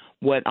that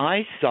what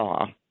I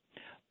saw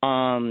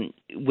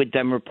with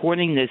them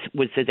reporting this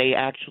was that they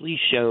actually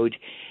showed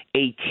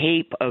a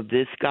tape of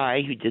this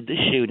guy who did the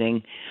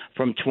shooting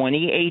from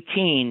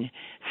 2018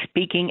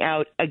 speaking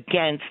out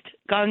against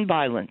gun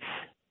violence.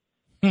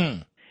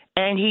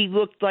 And he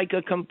looked like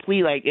a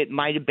complete, like it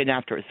might have been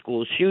after a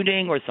school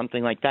shooting or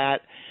something like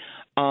that.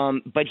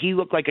 But he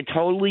looked like a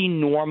totally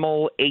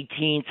normal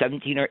 17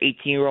 or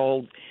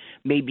 18-year-old,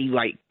 maybe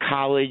like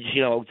college,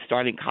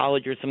 starting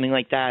college or something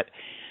like that.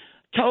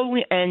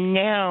 Totally. And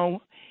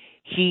now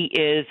he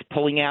is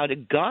pulling out a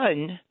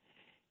gun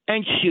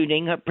and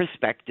shooting a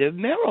prospective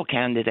mayoral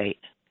candidate.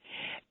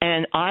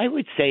 And I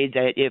would say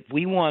that if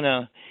we want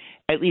to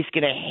at least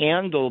get a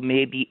handle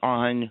maybe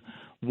on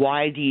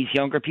why these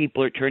younger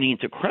people are turning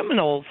into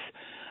criminals,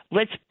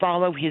 let's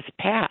follow his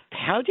path.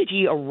 How did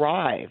he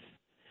arrive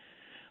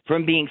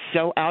from being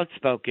so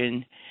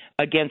outspoken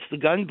against the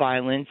gun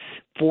violence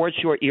 4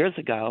 short years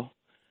ago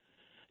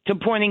to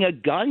pointing a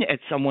gun at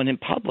someone in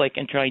public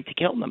and trying to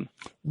kill them?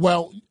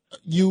 Well,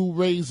 you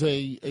raise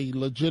a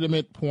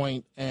legitimate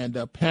point, and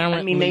apparently,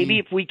 I mean, maybe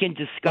if we can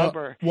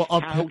discover what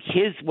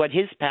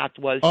his path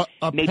was,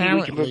 maybe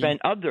we can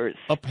prevent others.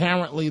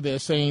 Apparently, they're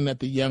saying that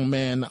the young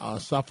man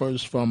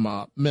suffers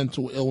from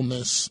mental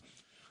illness.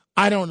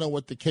 I don't know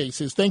what the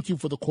case is. Thank you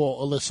for the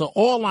call, Alyssa.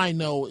 All I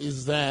know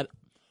is that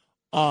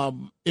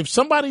if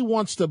somebody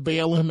wants to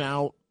bail him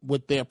out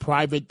with their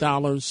private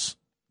dollars,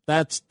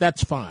 that's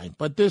fine.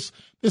 But this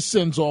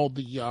sends all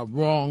the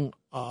wrong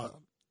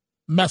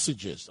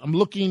messages. I'm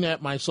looking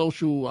at my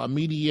social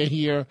media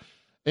here,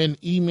 an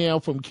email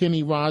from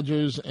Kenny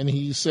Rogers, and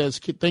he says,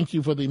 thank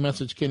you for the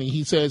message, Kenny.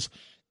 He says,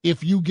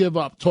 if you give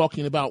up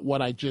talking about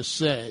what I just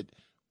said,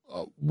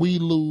 we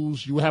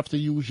lose. You have to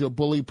use your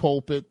bully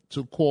pulpit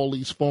to call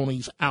these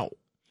phonies out.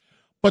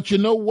 But you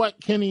know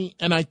what, Kenny,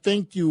 and I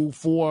thank you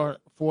for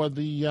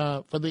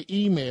the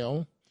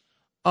email.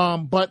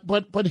 But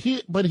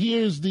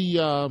here's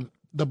the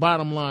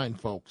bottom line,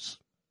 folks.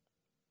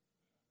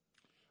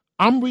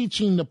 I'm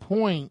reaching the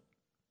point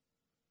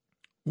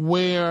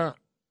where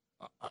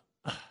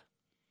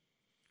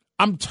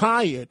I'm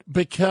tired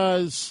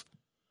because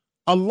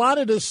a lot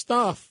of this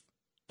stuff,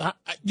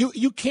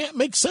 you can't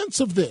make sense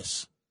of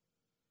this.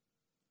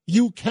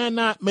 You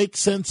cannot make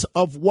sense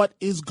of what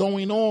is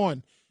going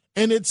on.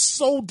 And it's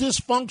so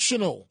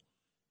dysfunctional.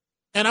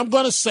 And I'm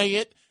going to say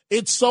it.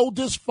 It's so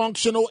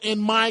dysfunctional in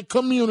my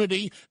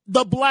community,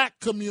 the black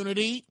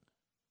community,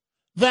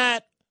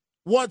 that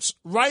what's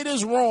right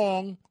is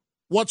wrong.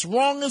 What's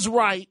wrong is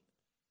right.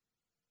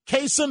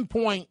 Case in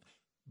point,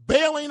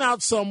 bailing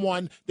out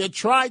someone that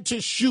tried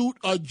to shoot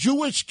a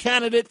Jewish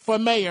candidate for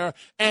mayor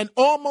and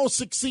almost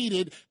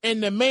succeeded in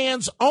the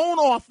man's own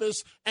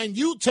office, and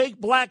you take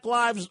Black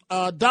Lives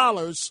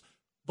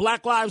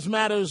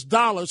Matters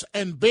dollars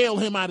and bail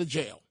him out of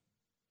jail.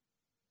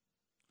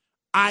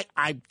 I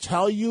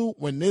tell you,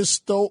 when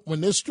this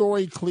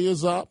story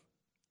clears up,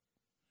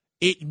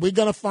 we're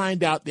going to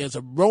find out there's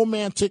a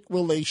romantic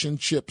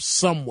relationship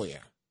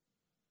somewhere.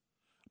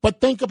 But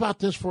think about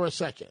this for a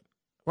second,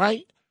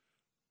 right?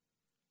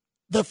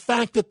 The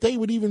fact that they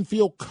would even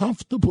feel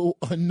comfortable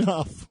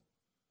enough.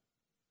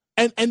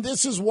 And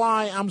this is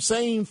why I'm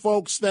saying,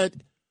 folks, that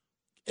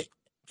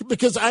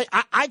because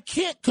I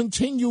can't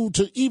continue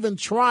to even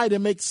try to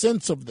make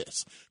sense of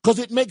this because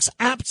it makes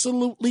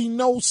absolutely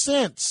no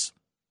sense,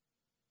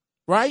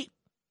 right?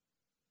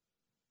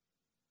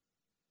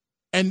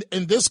 And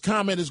this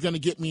comment is going to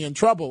get me in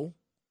trouble.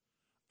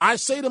 I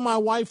say to my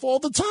wife all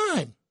the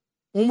time,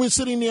 when we're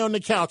sitting there on the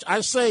couch,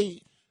 I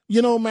say,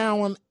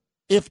 Marilyn,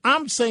 if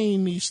I'm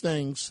saying these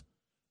things,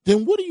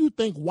 then what do you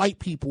think white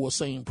people are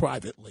saying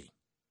privately?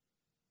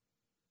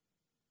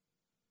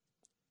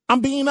 I'm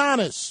being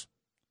honest.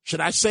 Should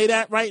I say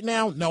that right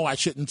now? No, I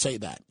shouldn't say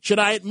that. Should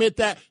I admit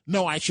that?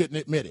 No, I shouldn't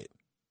admit it.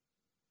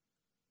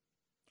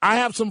 I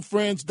have some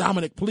friends,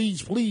 Dominic,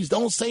 please,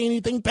 don't say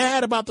anything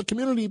bad about the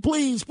community.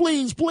 Please,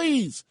 please,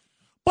 please.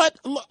 But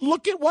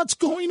look at what's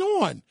going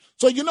on.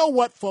 So you know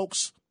what,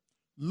 folks?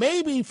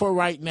 Maybe for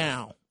right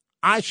now,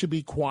 I should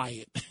be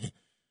quiet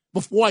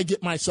before I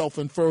get myself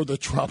in further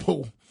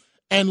trouble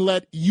and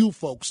let you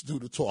folks do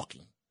the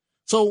talking.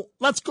 So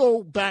let's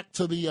go back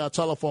to the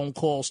telephone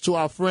calls to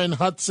our friend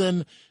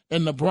Hudson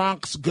in the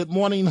Bronx. Good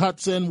morning,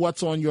 Hudson.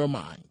 What's on your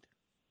mind?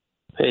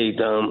 Hey,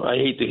 Dom, I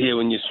hate to hear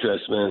when you're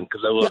stressed, man,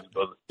 because I love you,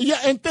 brother. Yeah,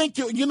 and thank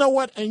you. You know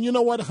what? And you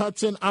know what,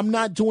 Hudson? I'm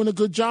not doing a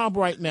good job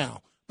right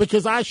now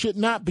because I should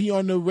not be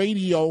on the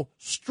radio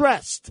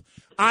stressed.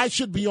 I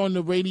should be on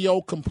the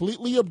radio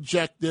completely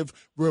objective,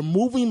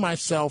 removing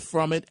myself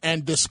from it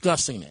and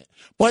discussing it.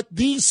 But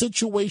these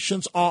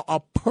situations are a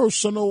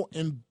personal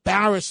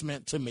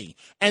embarrassment to me,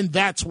 and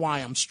that's why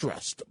I'm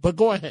stressed. But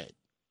go ahead.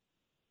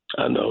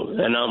 I know,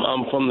 and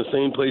I'm from the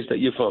same place that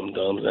you're from,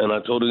 Dom, and I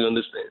totally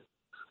understand.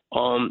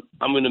 I'm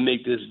going to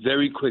make this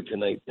very quick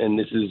tonight, and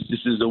this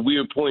is a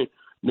weird point,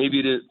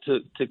 maybe to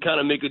kind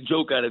of make a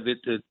joke out of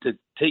it, to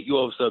take you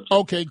off subject.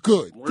 Okay,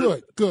 good.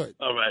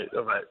 All right.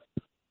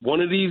 One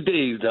of these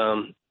days,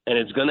 Dom, and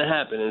it's going to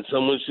happen, and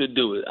someone should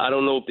do it. I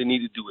don't know if they need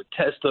to do a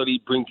test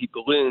study, bring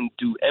people in,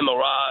 do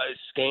MRIs,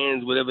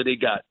 scans, whatever they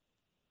got.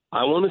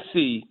 I want to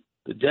see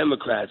the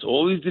Democrats,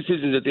 all these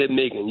decisions that they're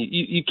making.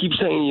 You keep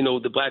saying, you know,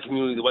 the black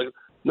community, the white.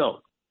 No,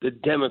 the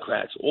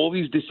Democrats, all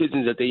these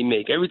decisions that they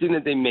make, everything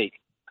that they make.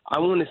 I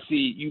want to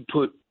see you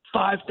put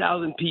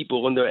 5,000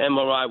 people under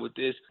MRI with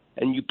this,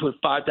 and you put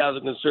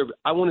 5,000 conservatives.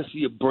 I want to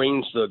see a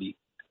brain study,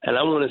 and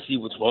I want to see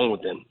what's wrong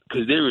with them,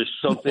 because there is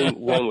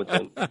something wrong with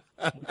them.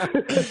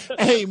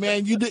 Hey,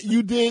 man, you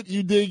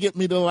did get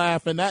me to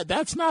laugh, and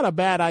that's not a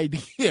bad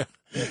idea.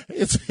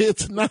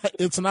 It's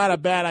not a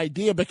bad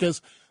idea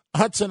because,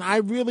 Hudson, I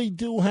really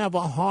do have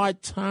a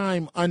hard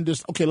time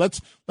Okay,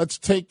 let's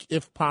take,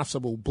 if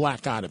possible,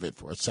 black out of it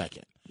for a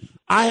second.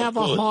 I have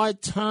a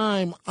hard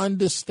time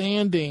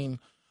understanding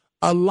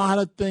a lot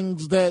of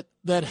things that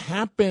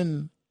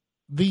happen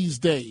these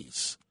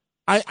days.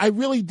 I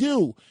really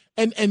do.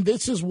 And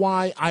this is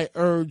why I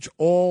urge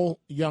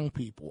all young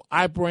people.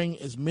 I bring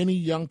as many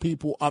young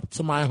people up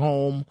to my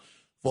home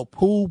for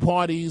pool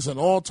parties and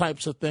all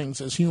types of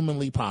things as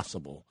humanly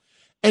possible.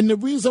 And the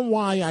reason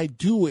why I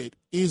do it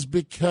is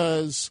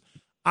because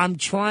I'm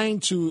trying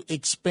to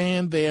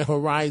expand their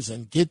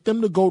horizon, get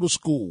them to go to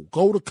school,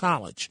 go to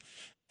college.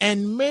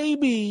 And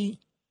maybe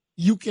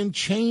you can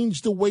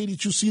change the way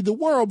that you see the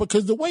world,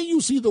 because the way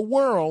you see the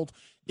world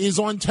is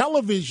on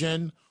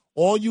television.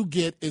 All you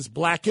get is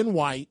black and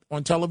white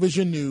on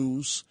television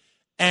news.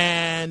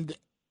 And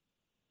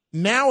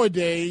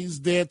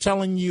nowadays they're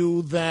telling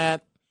you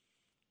that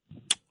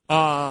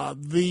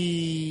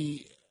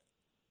see,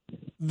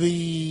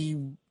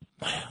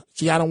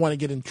 I don't want to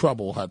get in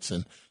trouble,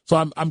 Hudson. So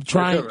I'm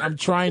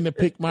trying to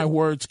pick my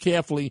words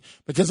carefully,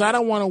 because I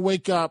don't want to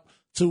wake up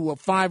to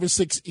 5 or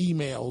 6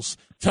 emails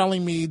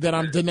telling me that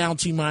I'm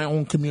denouncing my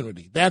own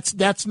community. That's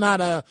not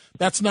a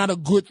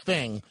good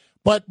thing.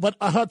 But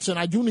Hudson,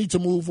 I do need to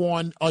move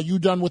on. Are you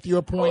done with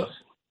your point?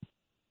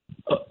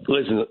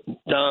 Listen,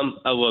 Dom,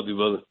 I love you,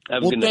 brother.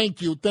 Have a good night.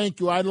 Thank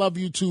you. I love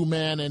you too,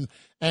 man.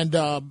 And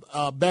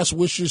best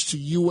wishes to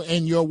you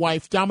and your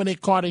wife.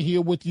 Dominic Carter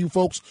here with you,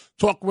 folks.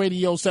 Talk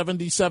Radio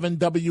 77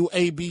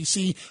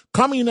 WABC.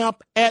 Coming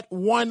up at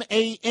 1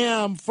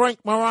 a.m., Frank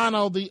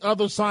Morano, The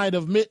Other Side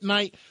of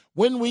Midnight.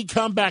 When we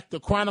come back,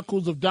 the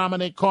Chronicles of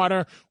Dominic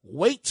Carter.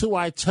 Wait till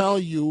I tell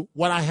you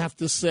what I have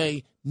to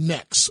say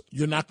next.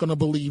 You're not going to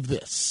believe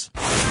this.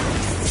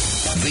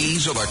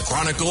 These are the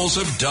Chronicles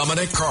of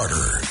Dominic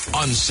Carter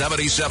on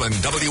 77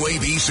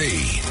 WABC.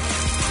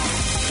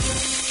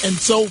 And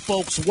so,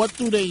 folks, what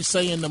do they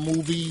say in the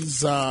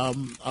movies?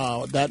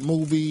 That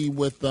movie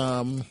with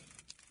the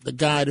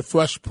guy, the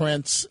Fresh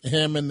Prince,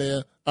 him and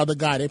the other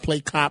guy, they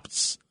play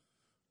cops.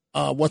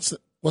 What's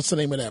the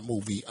name of that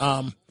movie?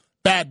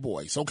 Bad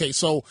Boys. Okay,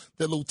 so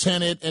the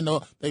lieutenant and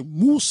they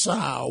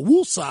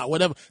Woosa,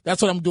 whatever. That's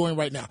what I'm doing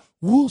right now.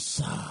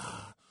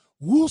 Woosa.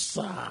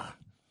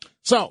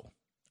 So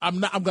I'm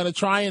going to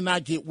try and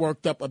not get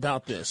worked up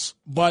about this,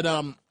 but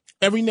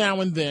every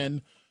now and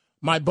then,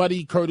 my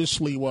buddy Curtis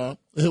Sliwa,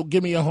 he'll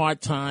give me a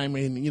hard time,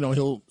 and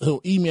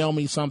he'll email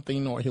me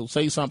something or he'll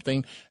say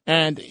something,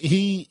 and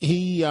he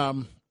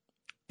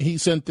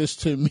sent this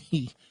to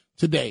me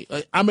today.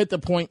 I'm at the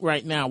point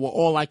right now where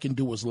all I can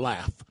do is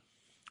laugh.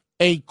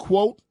 A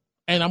quote,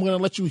 and I'm going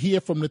to let you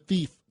hear from the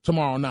thief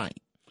tomorrow night.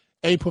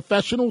 A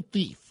professional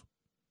thief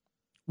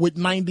with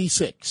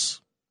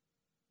 96.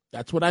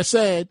 That's what I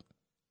said.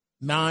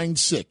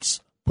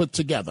 9-6 put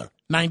together.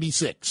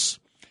 96.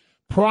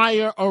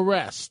 Prior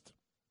arrest.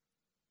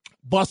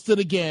 Busted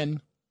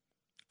again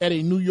at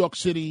a New York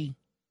City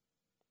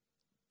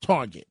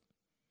Target.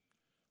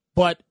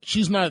 But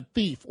she's not a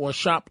thief or a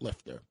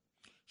shoplifter.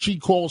 She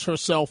calls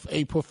herself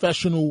a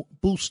professional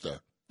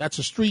booster. That's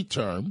a street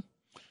term.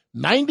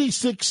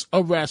 96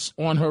 arrests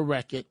on her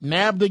record.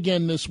 Nabbed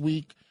again this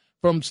week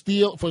for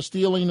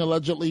stealing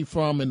allegedly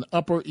from an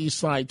Upper East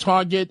Side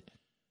Target.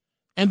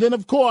 And then,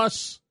 of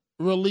course,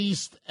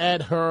 released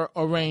at her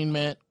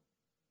arraignment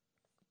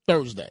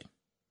Thursday.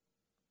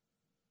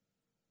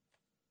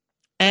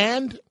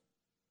 And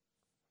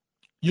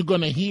you're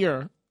going to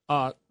hear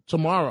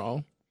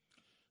tomorrow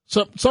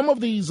some of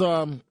these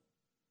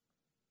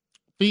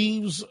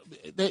thieves,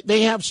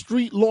 they have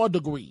street law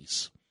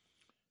degrees.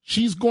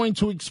 She's going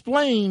to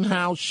explain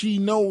how she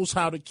knows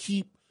how to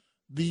keep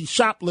the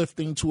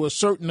shoplifting to a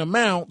certain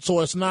amount so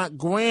it's not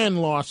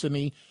grand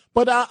larceny.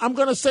 But I'm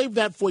going to save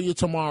that for you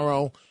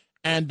tomorrow,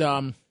 and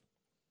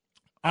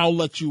I'll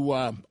let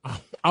you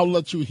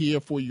hear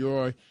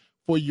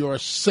for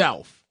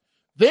yourself.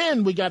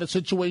 Then we got a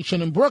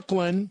situation in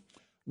Brooklyn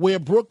where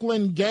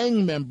Brooklyn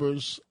gang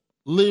members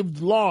lived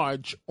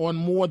large on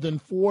more than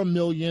 $4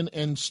 million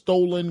in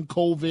stolen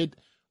COVID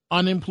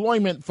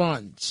unemployment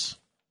funds.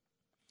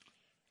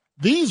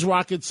 These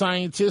rocket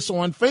scientists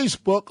on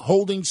Facebook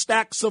holding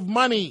stacks of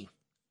money.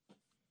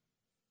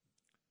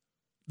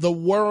 The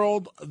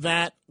world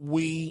that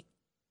we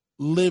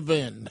live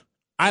in.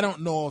 I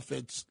don't know if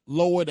it's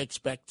lowered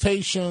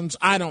expectations.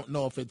 I don't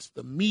know if it's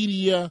the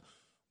media,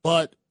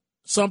 but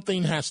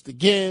something has to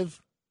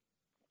give.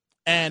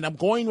 And I'm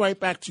going right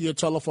back to your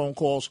telephone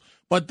calls.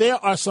 But there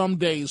are some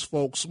days,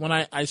 folks, when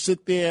I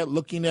sit there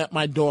looking at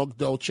my dog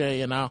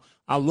Dolce, and I'll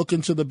look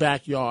into the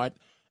backyard,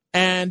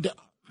 and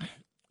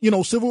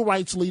civil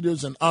rights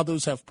leaders and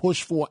others have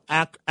pushed for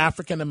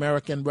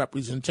African-American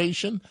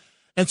representation.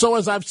 And so,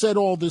 as I've said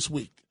all this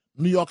week,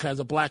 New York has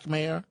a black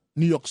mayor.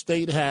 New York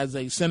State has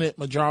a Senate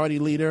majority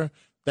leader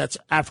that's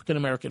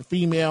African-American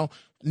female.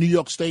 New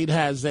York State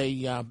has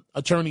a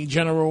attorney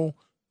general,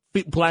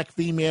 black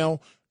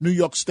female. New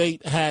York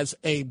State has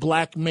a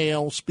black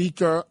male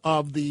speaker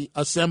of the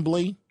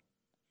assembly.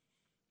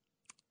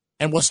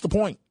 And what's the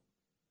point?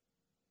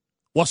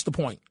 What's the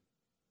point?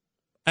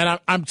 And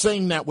I'm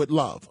saying that with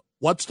love.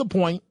 What's the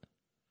point?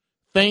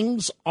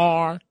 Things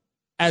are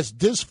as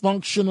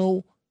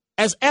dysfunctional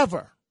as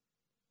ever.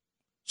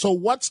 So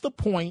what's the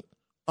point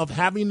of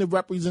having the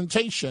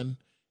representation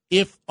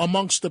if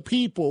amongst the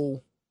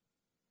people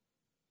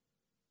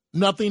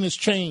nothing has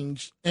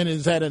changed and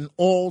is at an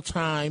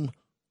all-time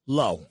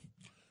low?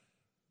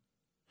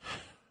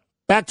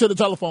 Back to the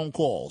telephone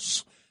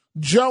calls.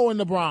 Joe in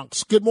the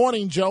Bronx. Good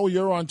morning, Joe.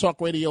 You're on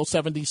Talk Radio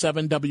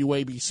 77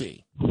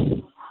 WABC.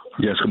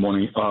 Yes, good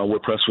morning. We're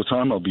pressed for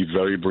time. I'll be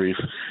very brief.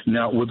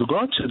 Now, with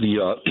regard to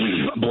the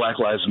Black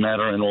Lives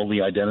Matter and all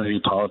the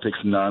identity politics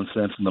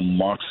nonsense and the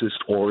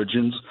Marxist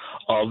origins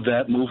of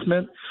that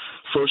movement,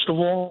 first of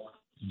all,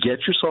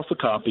 get yourself a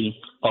copy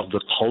of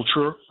The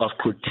Culture of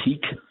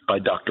Critique by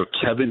Dr.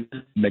 Kevin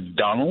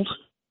McDonald.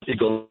 It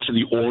goes to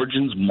the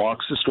origins,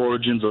 Marxist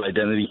origins of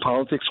identity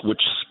politics,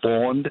 which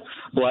spawned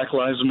Black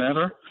Lives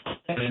Matter,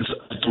 and is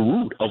at the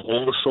root of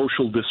all the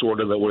social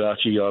disorder that we're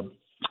actually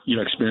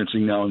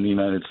experiencing now in the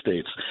United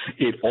States.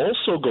 It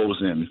also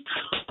goes in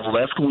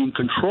left-wing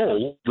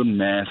control, the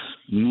mass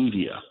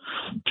media.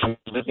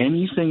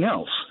 Anything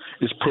else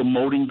is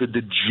promoting the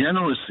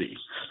degeneracy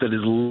that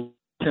is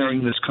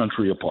tearing this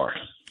country apart.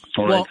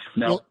 All right.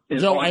 Now,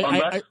 Joe,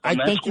 I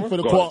thank you for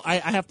the call. I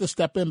have to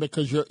step in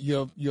because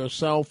your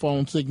cell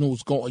phone signal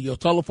is going. Your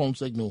telephone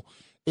signal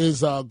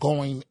is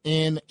going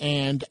in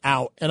and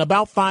out. In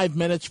about 5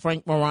 minutes,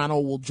 Frank Morano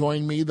will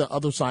join me the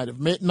other side of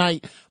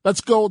midnight.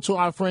 Let's go to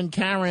our friend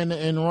Karen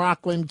in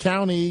Rockland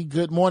County.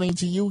 Good morning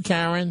to you,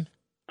 Karen.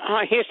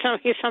 Here's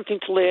something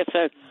to laugh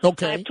at.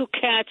 Okay. I have two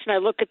cats, and I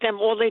look at them.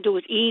 All they do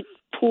is eat,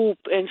 poop,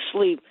 and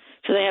sleep.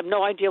 So they have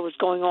no idea what's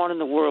going on in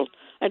the world.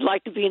 I'd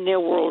like to be in their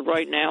world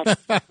right now.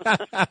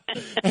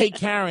 Hey,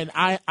 Karen,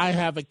 I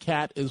have a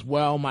cat as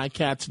well. My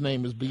cat's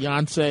name is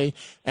Beyonce,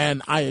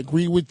 and I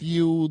agree with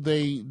you.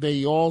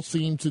 They all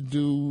seem to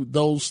do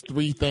those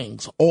three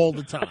things all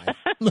the time.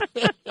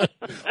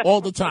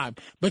 All the time.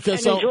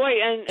 Because enjoy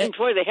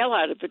the hell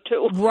out of it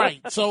too.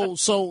 Right. So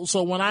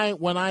when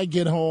I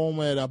get home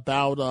at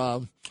about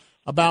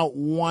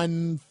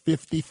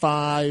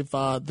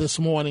 1:55 this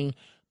morning,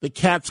 the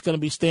cat's going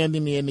to be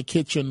standing there in the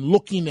kitchen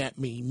looking at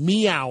me,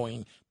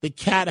 meowing. The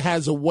cat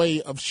has a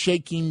way of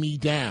shaking me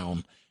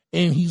down,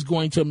 and he's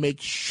going to make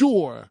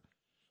sure.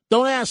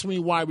 Don't ask me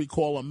why we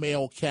call a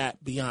male cat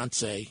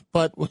Beyonce,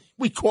 but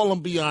we call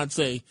him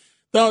Beyonce.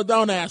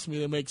 Don't ask me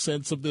to make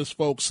sense of this,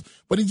 folks.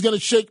 But he's going to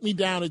shake me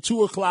down at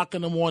 2 o'clock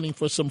in the morning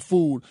for some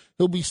food.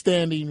 He'll be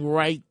standing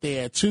right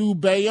there. To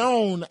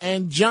Bayonne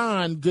and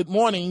John, good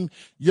morning.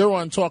 You're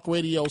on Talk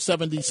Radio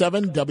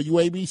 77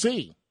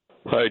 WABC.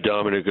 Hi,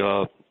 Dominic.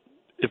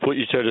 If what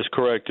you said is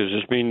correct, does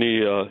this mean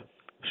the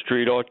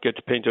street art gets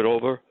painted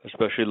over,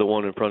 especially the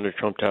one in front of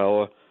Trump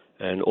Tower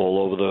and all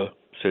over the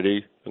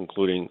city,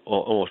 including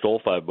almost all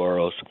 5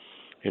 boroughs,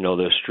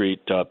 the street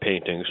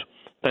paintings?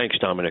 Thanks,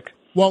 Dominic.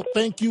 Well,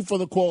 thank you for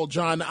the call,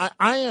 John.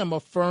 I am a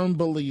firm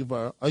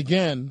believer,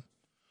 again,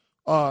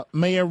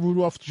 Mayor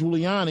Rudolph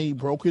Giuliani,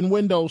 broken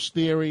windows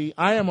theory.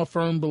 I am a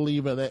firm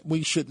believer that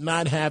we should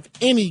not have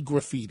any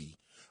graffiti.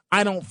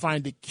 I don't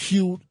find it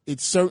cute.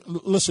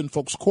 Listen,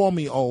 folks, call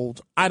me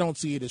old. I don't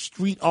see it as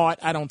street art.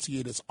 I don't see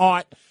it as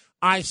art.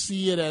 I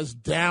see it as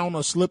down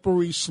a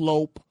slippery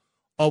slope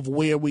of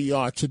where we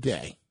are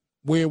today,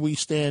 where we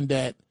stand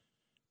at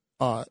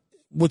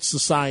with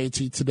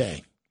society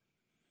today.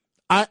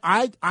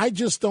 I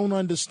just don't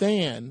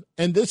understand.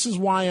 And this is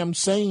why I'm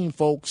saying,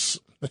 folks,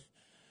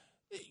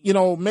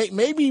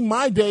 maybe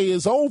my day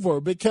is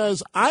over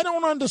because I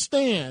don't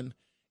understand.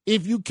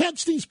 if you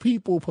catch these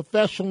people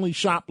professionally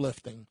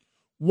shoplifting,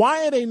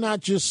 why are they not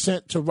just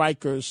sent to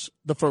Rikers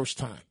the first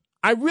time?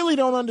 I really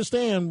don't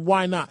understand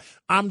why not.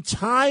 I'm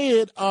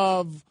tired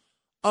of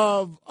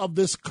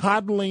this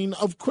coddling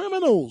of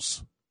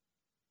criminals.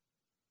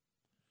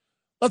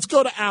 Let's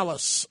go to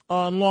Alice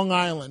on Long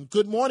Island.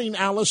 Good morning,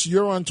 Alice.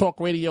 You're on Talk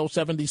Radio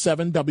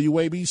 77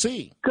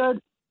 WABC.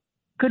 Good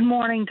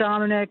morning,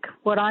 Dominic.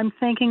 What I'm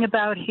thinking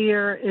about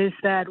here is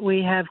that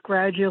we have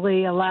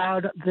gradually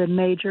allowed the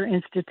major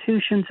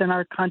institutions in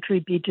our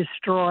country be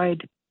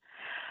destroyed.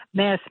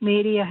 Mass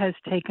media has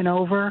taken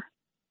over.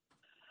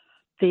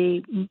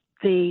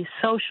 The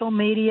social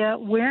media,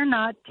 we're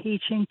not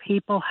teaching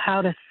people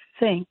how to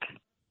think.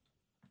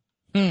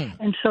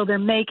 And so they're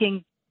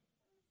making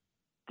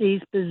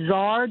these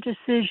bizarre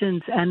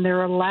decisions, and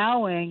they're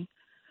allowing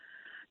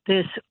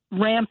this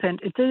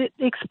rampant.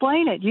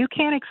 Explain it. You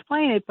can't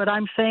explain it, but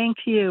I'm saying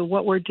to you,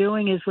 what we're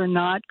doing is we're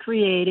not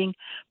creating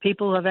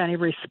people who have any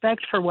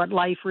respect for what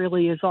life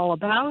really is all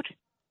about,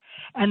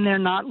 and they're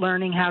not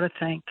learning how to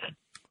think.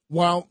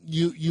 Well,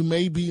 you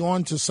may be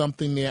on to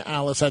something there,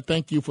 Alice. I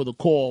thank you for the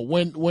call.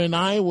 When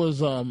I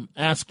was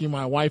asking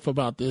my wife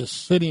about this,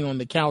 sitting on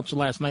the couch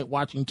last night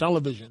watching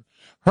television,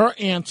 her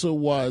answer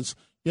was,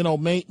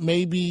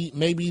 maybe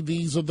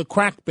these are the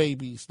crack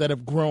babies that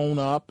have grown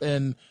up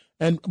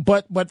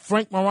but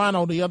Frank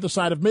Morano, the other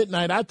side of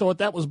midnight, I thought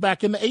that was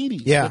back in the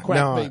 80s. Yeah, the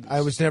crack babies.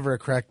 I was never a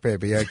crack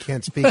baby. I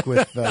can't speak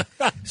with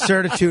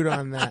certitude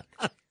on that.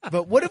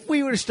 But what if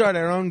we were to start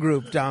our own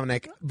group,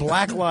 Dominic?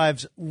 Black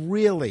Lives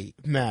Really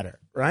Matter,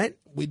 right?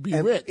 We'd be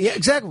rich. Yeah,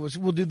 exactly.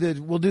 We'll do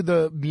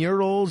the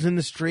murals in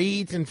the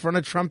street in front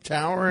of Trump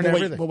Tower and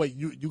everything. But wait,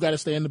 you got to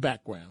stay in the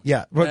background.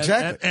 Yeah, well,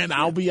 exactly. And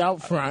I'll be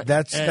out front.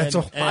 That's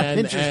all I'm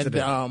interested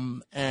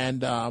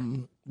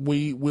in.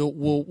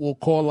 We'll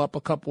call up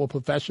a couple of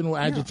professional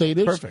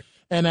agitators. Perfect.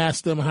 And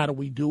ask them, how do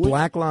we do it?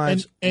 Black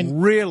Lives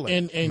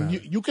Really And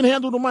you can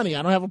handle the money.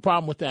 I don't have a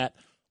problem with that.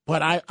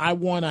 But I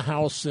want a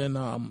house in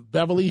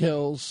Beverly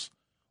Hills,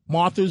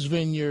 Martha's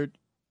Vineyard,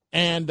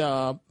 and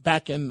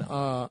back in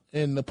the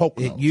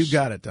Poconos. You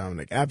got it,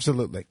 Dominic.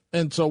 Absolutely.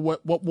 And so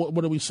what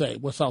do we say?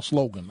 What's our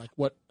slogan? Like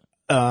what?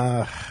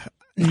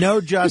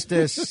 No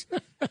justice.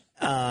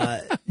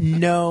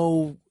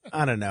 No,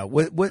 I don't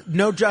know.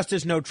 No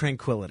justice, no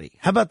tranquility.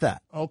 How about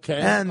that?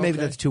 Okay. And maybe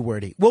that's too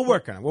wordy. We'll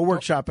work on it. We'll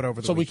workshop it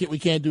over the week. So we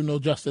can't do no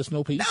justice,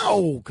 no peace?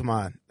 No, come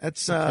on.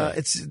 That's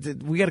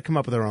we got to come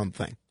up with our own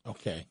thing.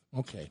 Okay.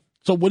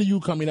 So what are you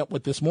coming up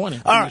with this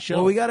morning? All right.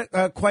 Well, we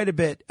got quite a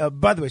bit.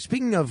 By the way,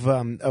 speaking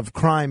of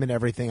crime and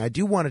everything, I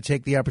do want to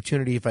take the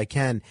opportunity, if I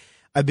can.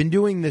 I've been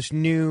doing this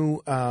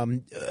new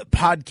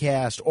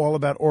podcast all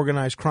about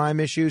organized crime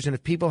issues, and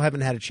if people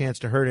haven't had a chance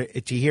to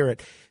hear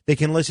it, they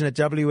can listen at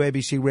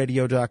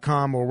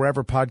WABCRadio.com or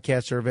wherever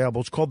podcasts are available.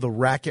 It's called The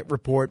Racket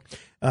Report.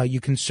 You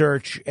can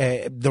search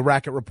The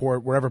Racket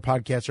Report wherever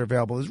podcasts are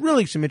available. There's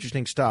really some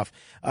interesting stuff.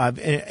 I'm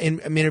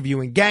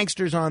interviewing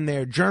gangsters on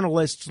there,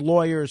 journalists,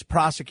 lawyers,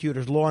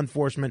 prosecutors, law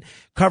enforcement,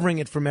 covering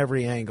it from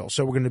every angle.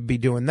 So we're going to be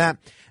doing that,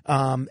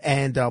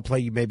 and I'll play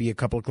you maybe a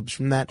couple of clips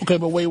from that. Okay,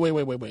 but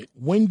wait.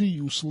 When do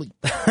you sleep?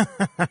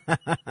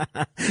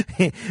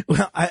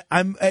 Well,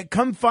 I'm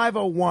come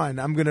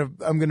 5:01. I'm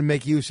gonna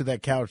make use of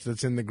that couch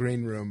that's in the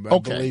green room.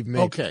 Okay, believe me.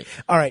 Okay.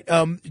 All right.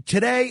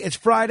 Today it's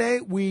Friday.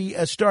 We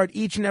start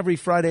each and every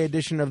Friday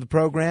edition of the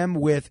program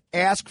with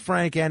Ask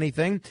Frank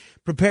Anything.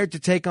 Prepared to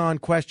take on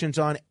questions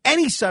on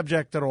any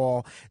subject at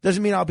all.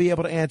 Doesn't mean I'll be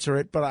able to answer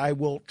it, but I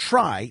will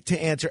try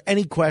to answer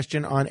any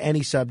question on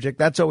any subject.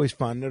 That's always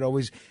fun. It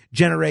always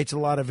generates a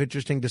lot of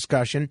interesting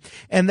discussion.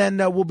 And then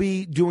we'll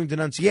be doing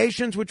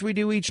denunciations, which we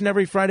do each and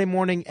every Friday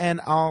morning.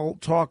 And I'll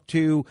talk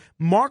to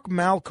Mark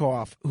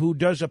Malkoff, who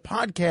does a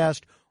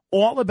podcast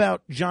all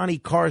about Johnny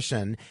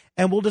Carson.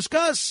 And we'll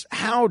discuss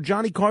how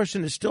Johnny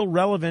Carson is still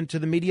relevant to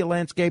the media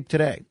landscape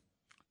today.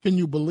 Can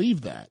you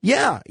believe that?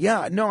 Yeah.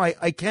 No,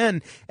 I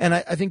can. And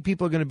I think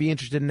people are going to be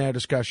interested in our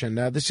discussion.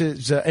 This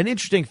is an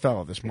interesting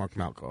fellow, this Mark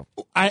Malkoff.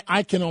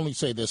 I can only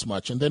say this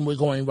much, and then we're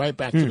going right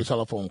back to the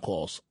telephone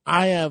calls.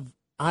 I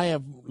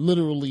have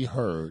literally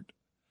heard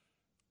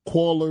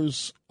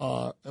callers,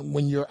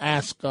 when you're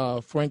asked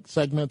Frank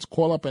segments,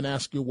 call up and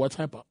ask you what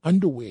type of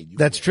underwear you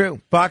That's wear.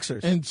 True.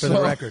 Boxers, and for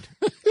the record.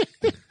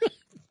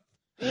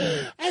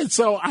 And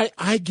so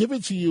I give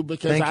it to you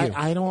because Thank you.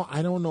 I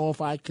don't know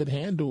if I could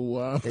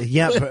handle.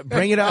 Yeah,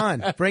 bring it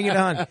on. Bring it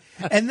on.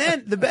 And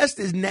then the best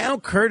is now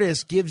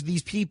Curtis gives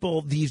these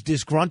people, these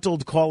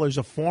disgruntled callers,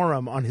 a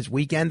forum on his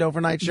weekend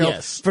overnight show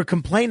for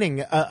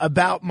complaining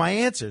about my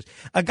answers.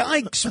 A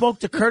guy spoke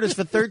to Curtis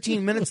for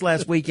 13 minutes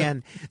last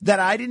weekend that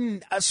I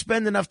didn't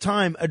spend enough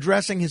time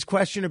addressing his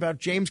question about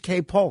James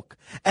K. Polk.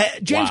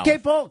 James K.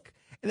 Polk.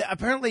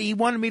 Apparently, he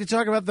wanted me to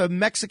talk about the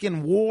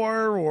Mexican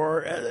War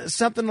or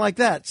something like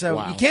that.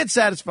 So you can't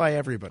satisfy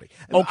everybody.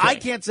 Okay. I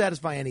can't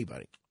satisfy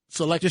anybody.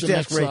 Select Just the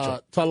ask next Rachel.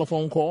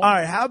 Telephone call. All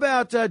right. How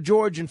about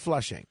George in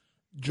Flushing?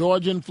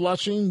 George in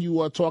Flushing,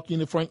 you are talking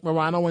to Frank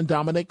Morano and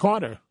Dominic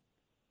Carter.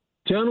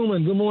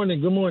 Gentlemen, good morning.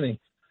 Good morning.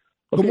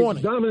 Good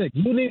morning. Dominic,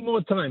 you need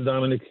more time,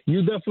 Dominic. You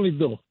definitely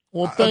do.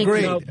 Well, thank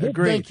Agreed. you.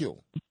 Agreed. Thank you.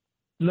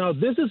 Now,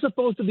 this is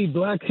supposed to be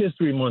Black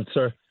History Month,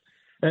 sir,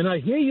 and I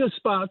hear your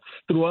spots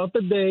throughout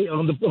the day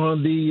on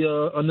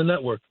the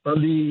network,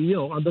 on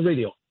the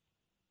radio.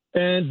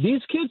 And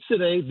these kids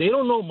today, they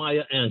don't know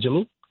Maya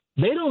Angelou,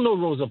 they don't know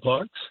Rosa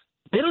Parks,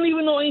 they don't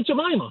even know Aunt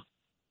Jemima.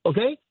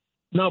 Okay,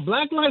 now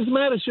Black Lives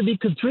Matter should be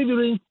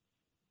contributing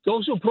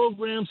social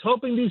programs,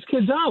 helping these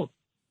kids out.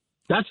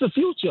 That's the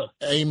future.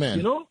 Amen.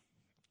 You know.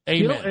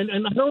 Amen. You know,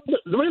 and I don't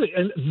really,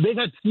 and they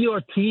got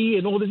CRT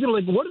and all this. You know,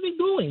 like, what are they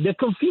doing? They're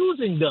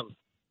confusing them,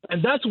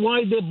 and that's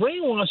why they're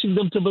brainwashing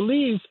them to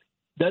believe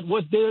that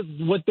what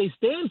they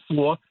stand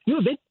for.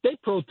 You know, they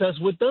protest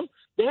with them.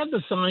 They have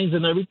the signs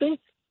and everything,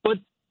 but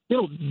you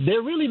know,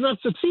 they're really not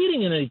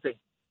succeeding in anything.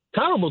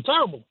 Terrible.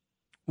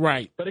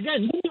 Right. But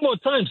again, you need more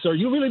time, sir.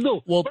 You really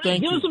do. Well, Frank,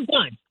 thank give you. us some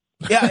time.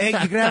 Yeah, hey,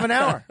 you can have an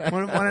hour.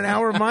 Want an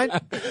hour of mine?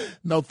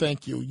 No,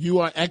 thank you. You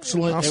are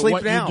excellent I'll at sleep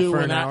what now you do, for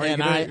an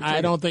and hour. I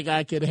don't think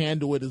I could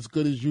handle it as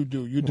good as you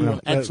do. You do Well,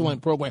 an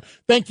excellent program.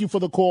 Thank you for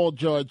the call,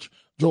 George.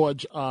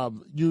 George,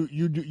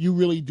 you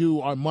really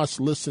do are must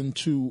listen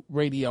to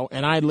radio,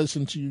 and I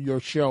listen to your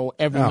show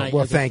every night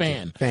as a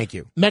fan. Thank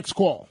you. Next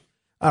call.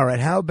 All right.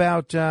 How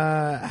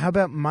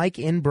about Mike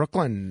in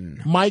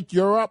Brooklyn? Mike,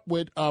 you're up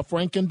with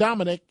Frank and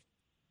Dominic.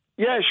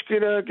 Yes,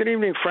 good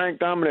evening, Frank,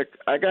 Dominic.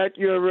 I got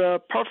your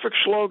perfect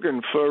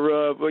slogan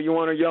for what you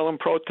want to yell and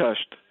protest.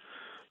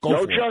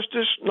 No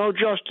justice, no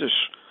justice.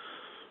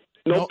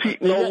 No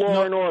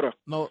law and order.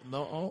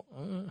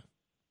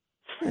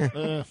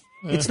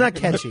 It's not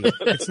catchy.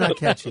 It's not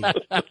catchy.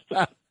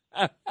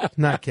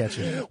 Not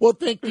catchy. Well,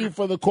 thank you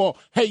for the call.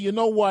 Hey, you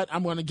know what?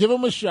 I'm going to give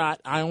him a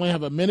shot. I only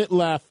have a minute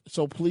left,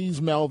 so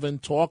please, Melvin,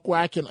 talk where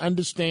I can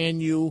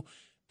understand you.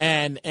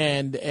 And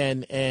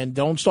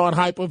don't start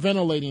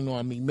hyperventilating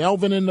on me.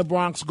 Melvin in the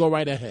Bronx, go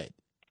right ahead.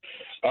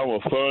 I'm a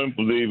firm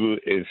believer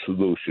in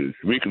solutions.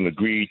 We can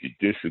agree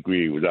to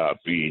disagree without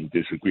being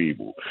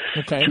disagreeable.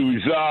 Okay. To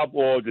resolve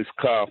all this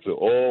conflict,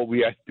 all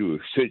we have to do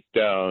is sit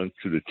down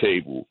to the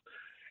table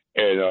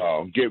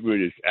and get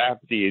rid of this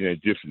apathy and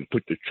indifference,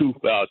 put the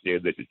truth out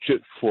there, let the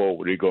chips fall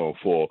where they're going to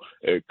fall,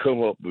 and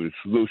come up with a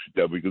solution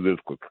that we can live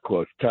with,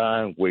 because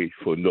time waits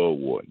for no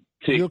one.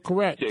 Tick, You're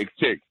correct.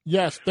 Tick.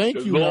 Yes, thank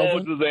you, The law Melvin.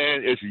 of the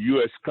land is the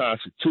U.S.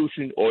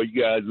 Constitution. All you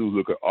got to do is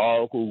look at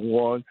Article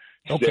 1,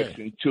 Okay.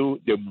 Section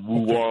 2, then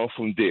move on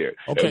from there.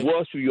 Okay. And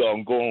once we are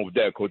going with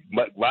that, because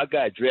my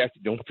guy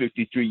drafted them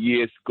 53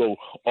 years ago,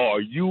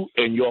 are you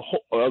and your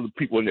other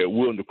people in there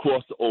willing to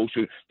cross the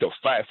ocean to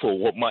fight for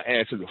what my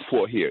ancestors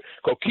fought here?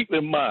 Because keep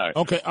in mind.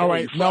 Okay, all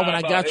right, Melvin,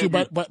 I got you,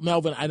 but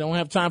Melvin, I don't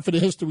have time for the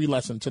history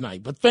lesson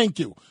tonight. But thank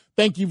you.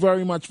 Thank you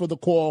very much for the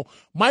call.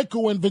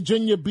 Michael in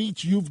Virginia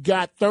Beach, you've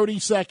got 30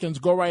 seconds.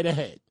 Go right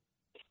ahead.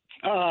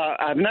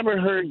 I've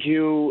never heard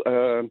you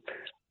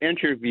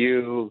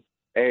interview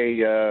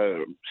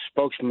a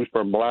spokesman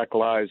for Black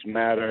Lives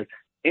Matter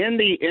in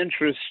the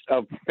interest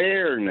of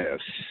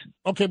fairness.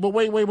 Okay, but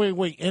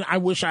wait. And I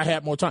wish I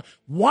had more time.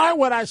 Why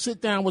would I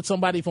sit down with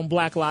somebody from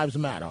Black Lives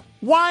Matter?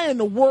 Why in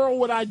the world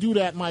would I do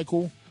that,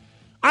 Michael?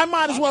 I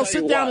might as well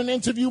sit down and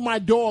interview my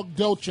dog,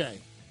 Dolce.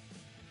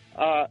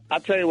 I'll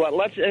tell you what,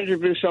 let's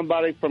interview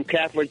somebody from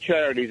Catholic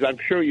Charities. I'm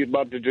sure you'd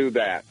love to do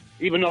that,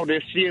 even though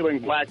they're stealing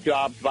black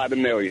jobs by the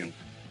millions.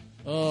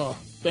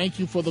 Thank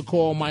you for the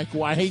call,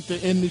 Michael. I hate to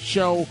end the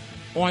show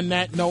on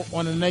that note,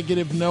 on a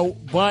negative note,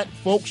 but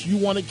folks, you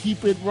want to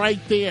keep it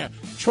right there.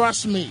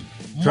 Trust me.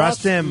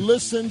 Trust him.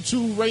 Listen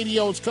to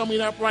radio's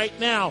coming up right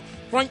now.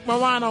 Frank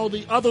Morano,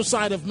 The Other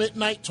Side of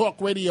Midnight, Talk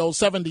Radio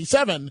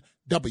 77,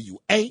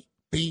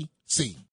 WABC.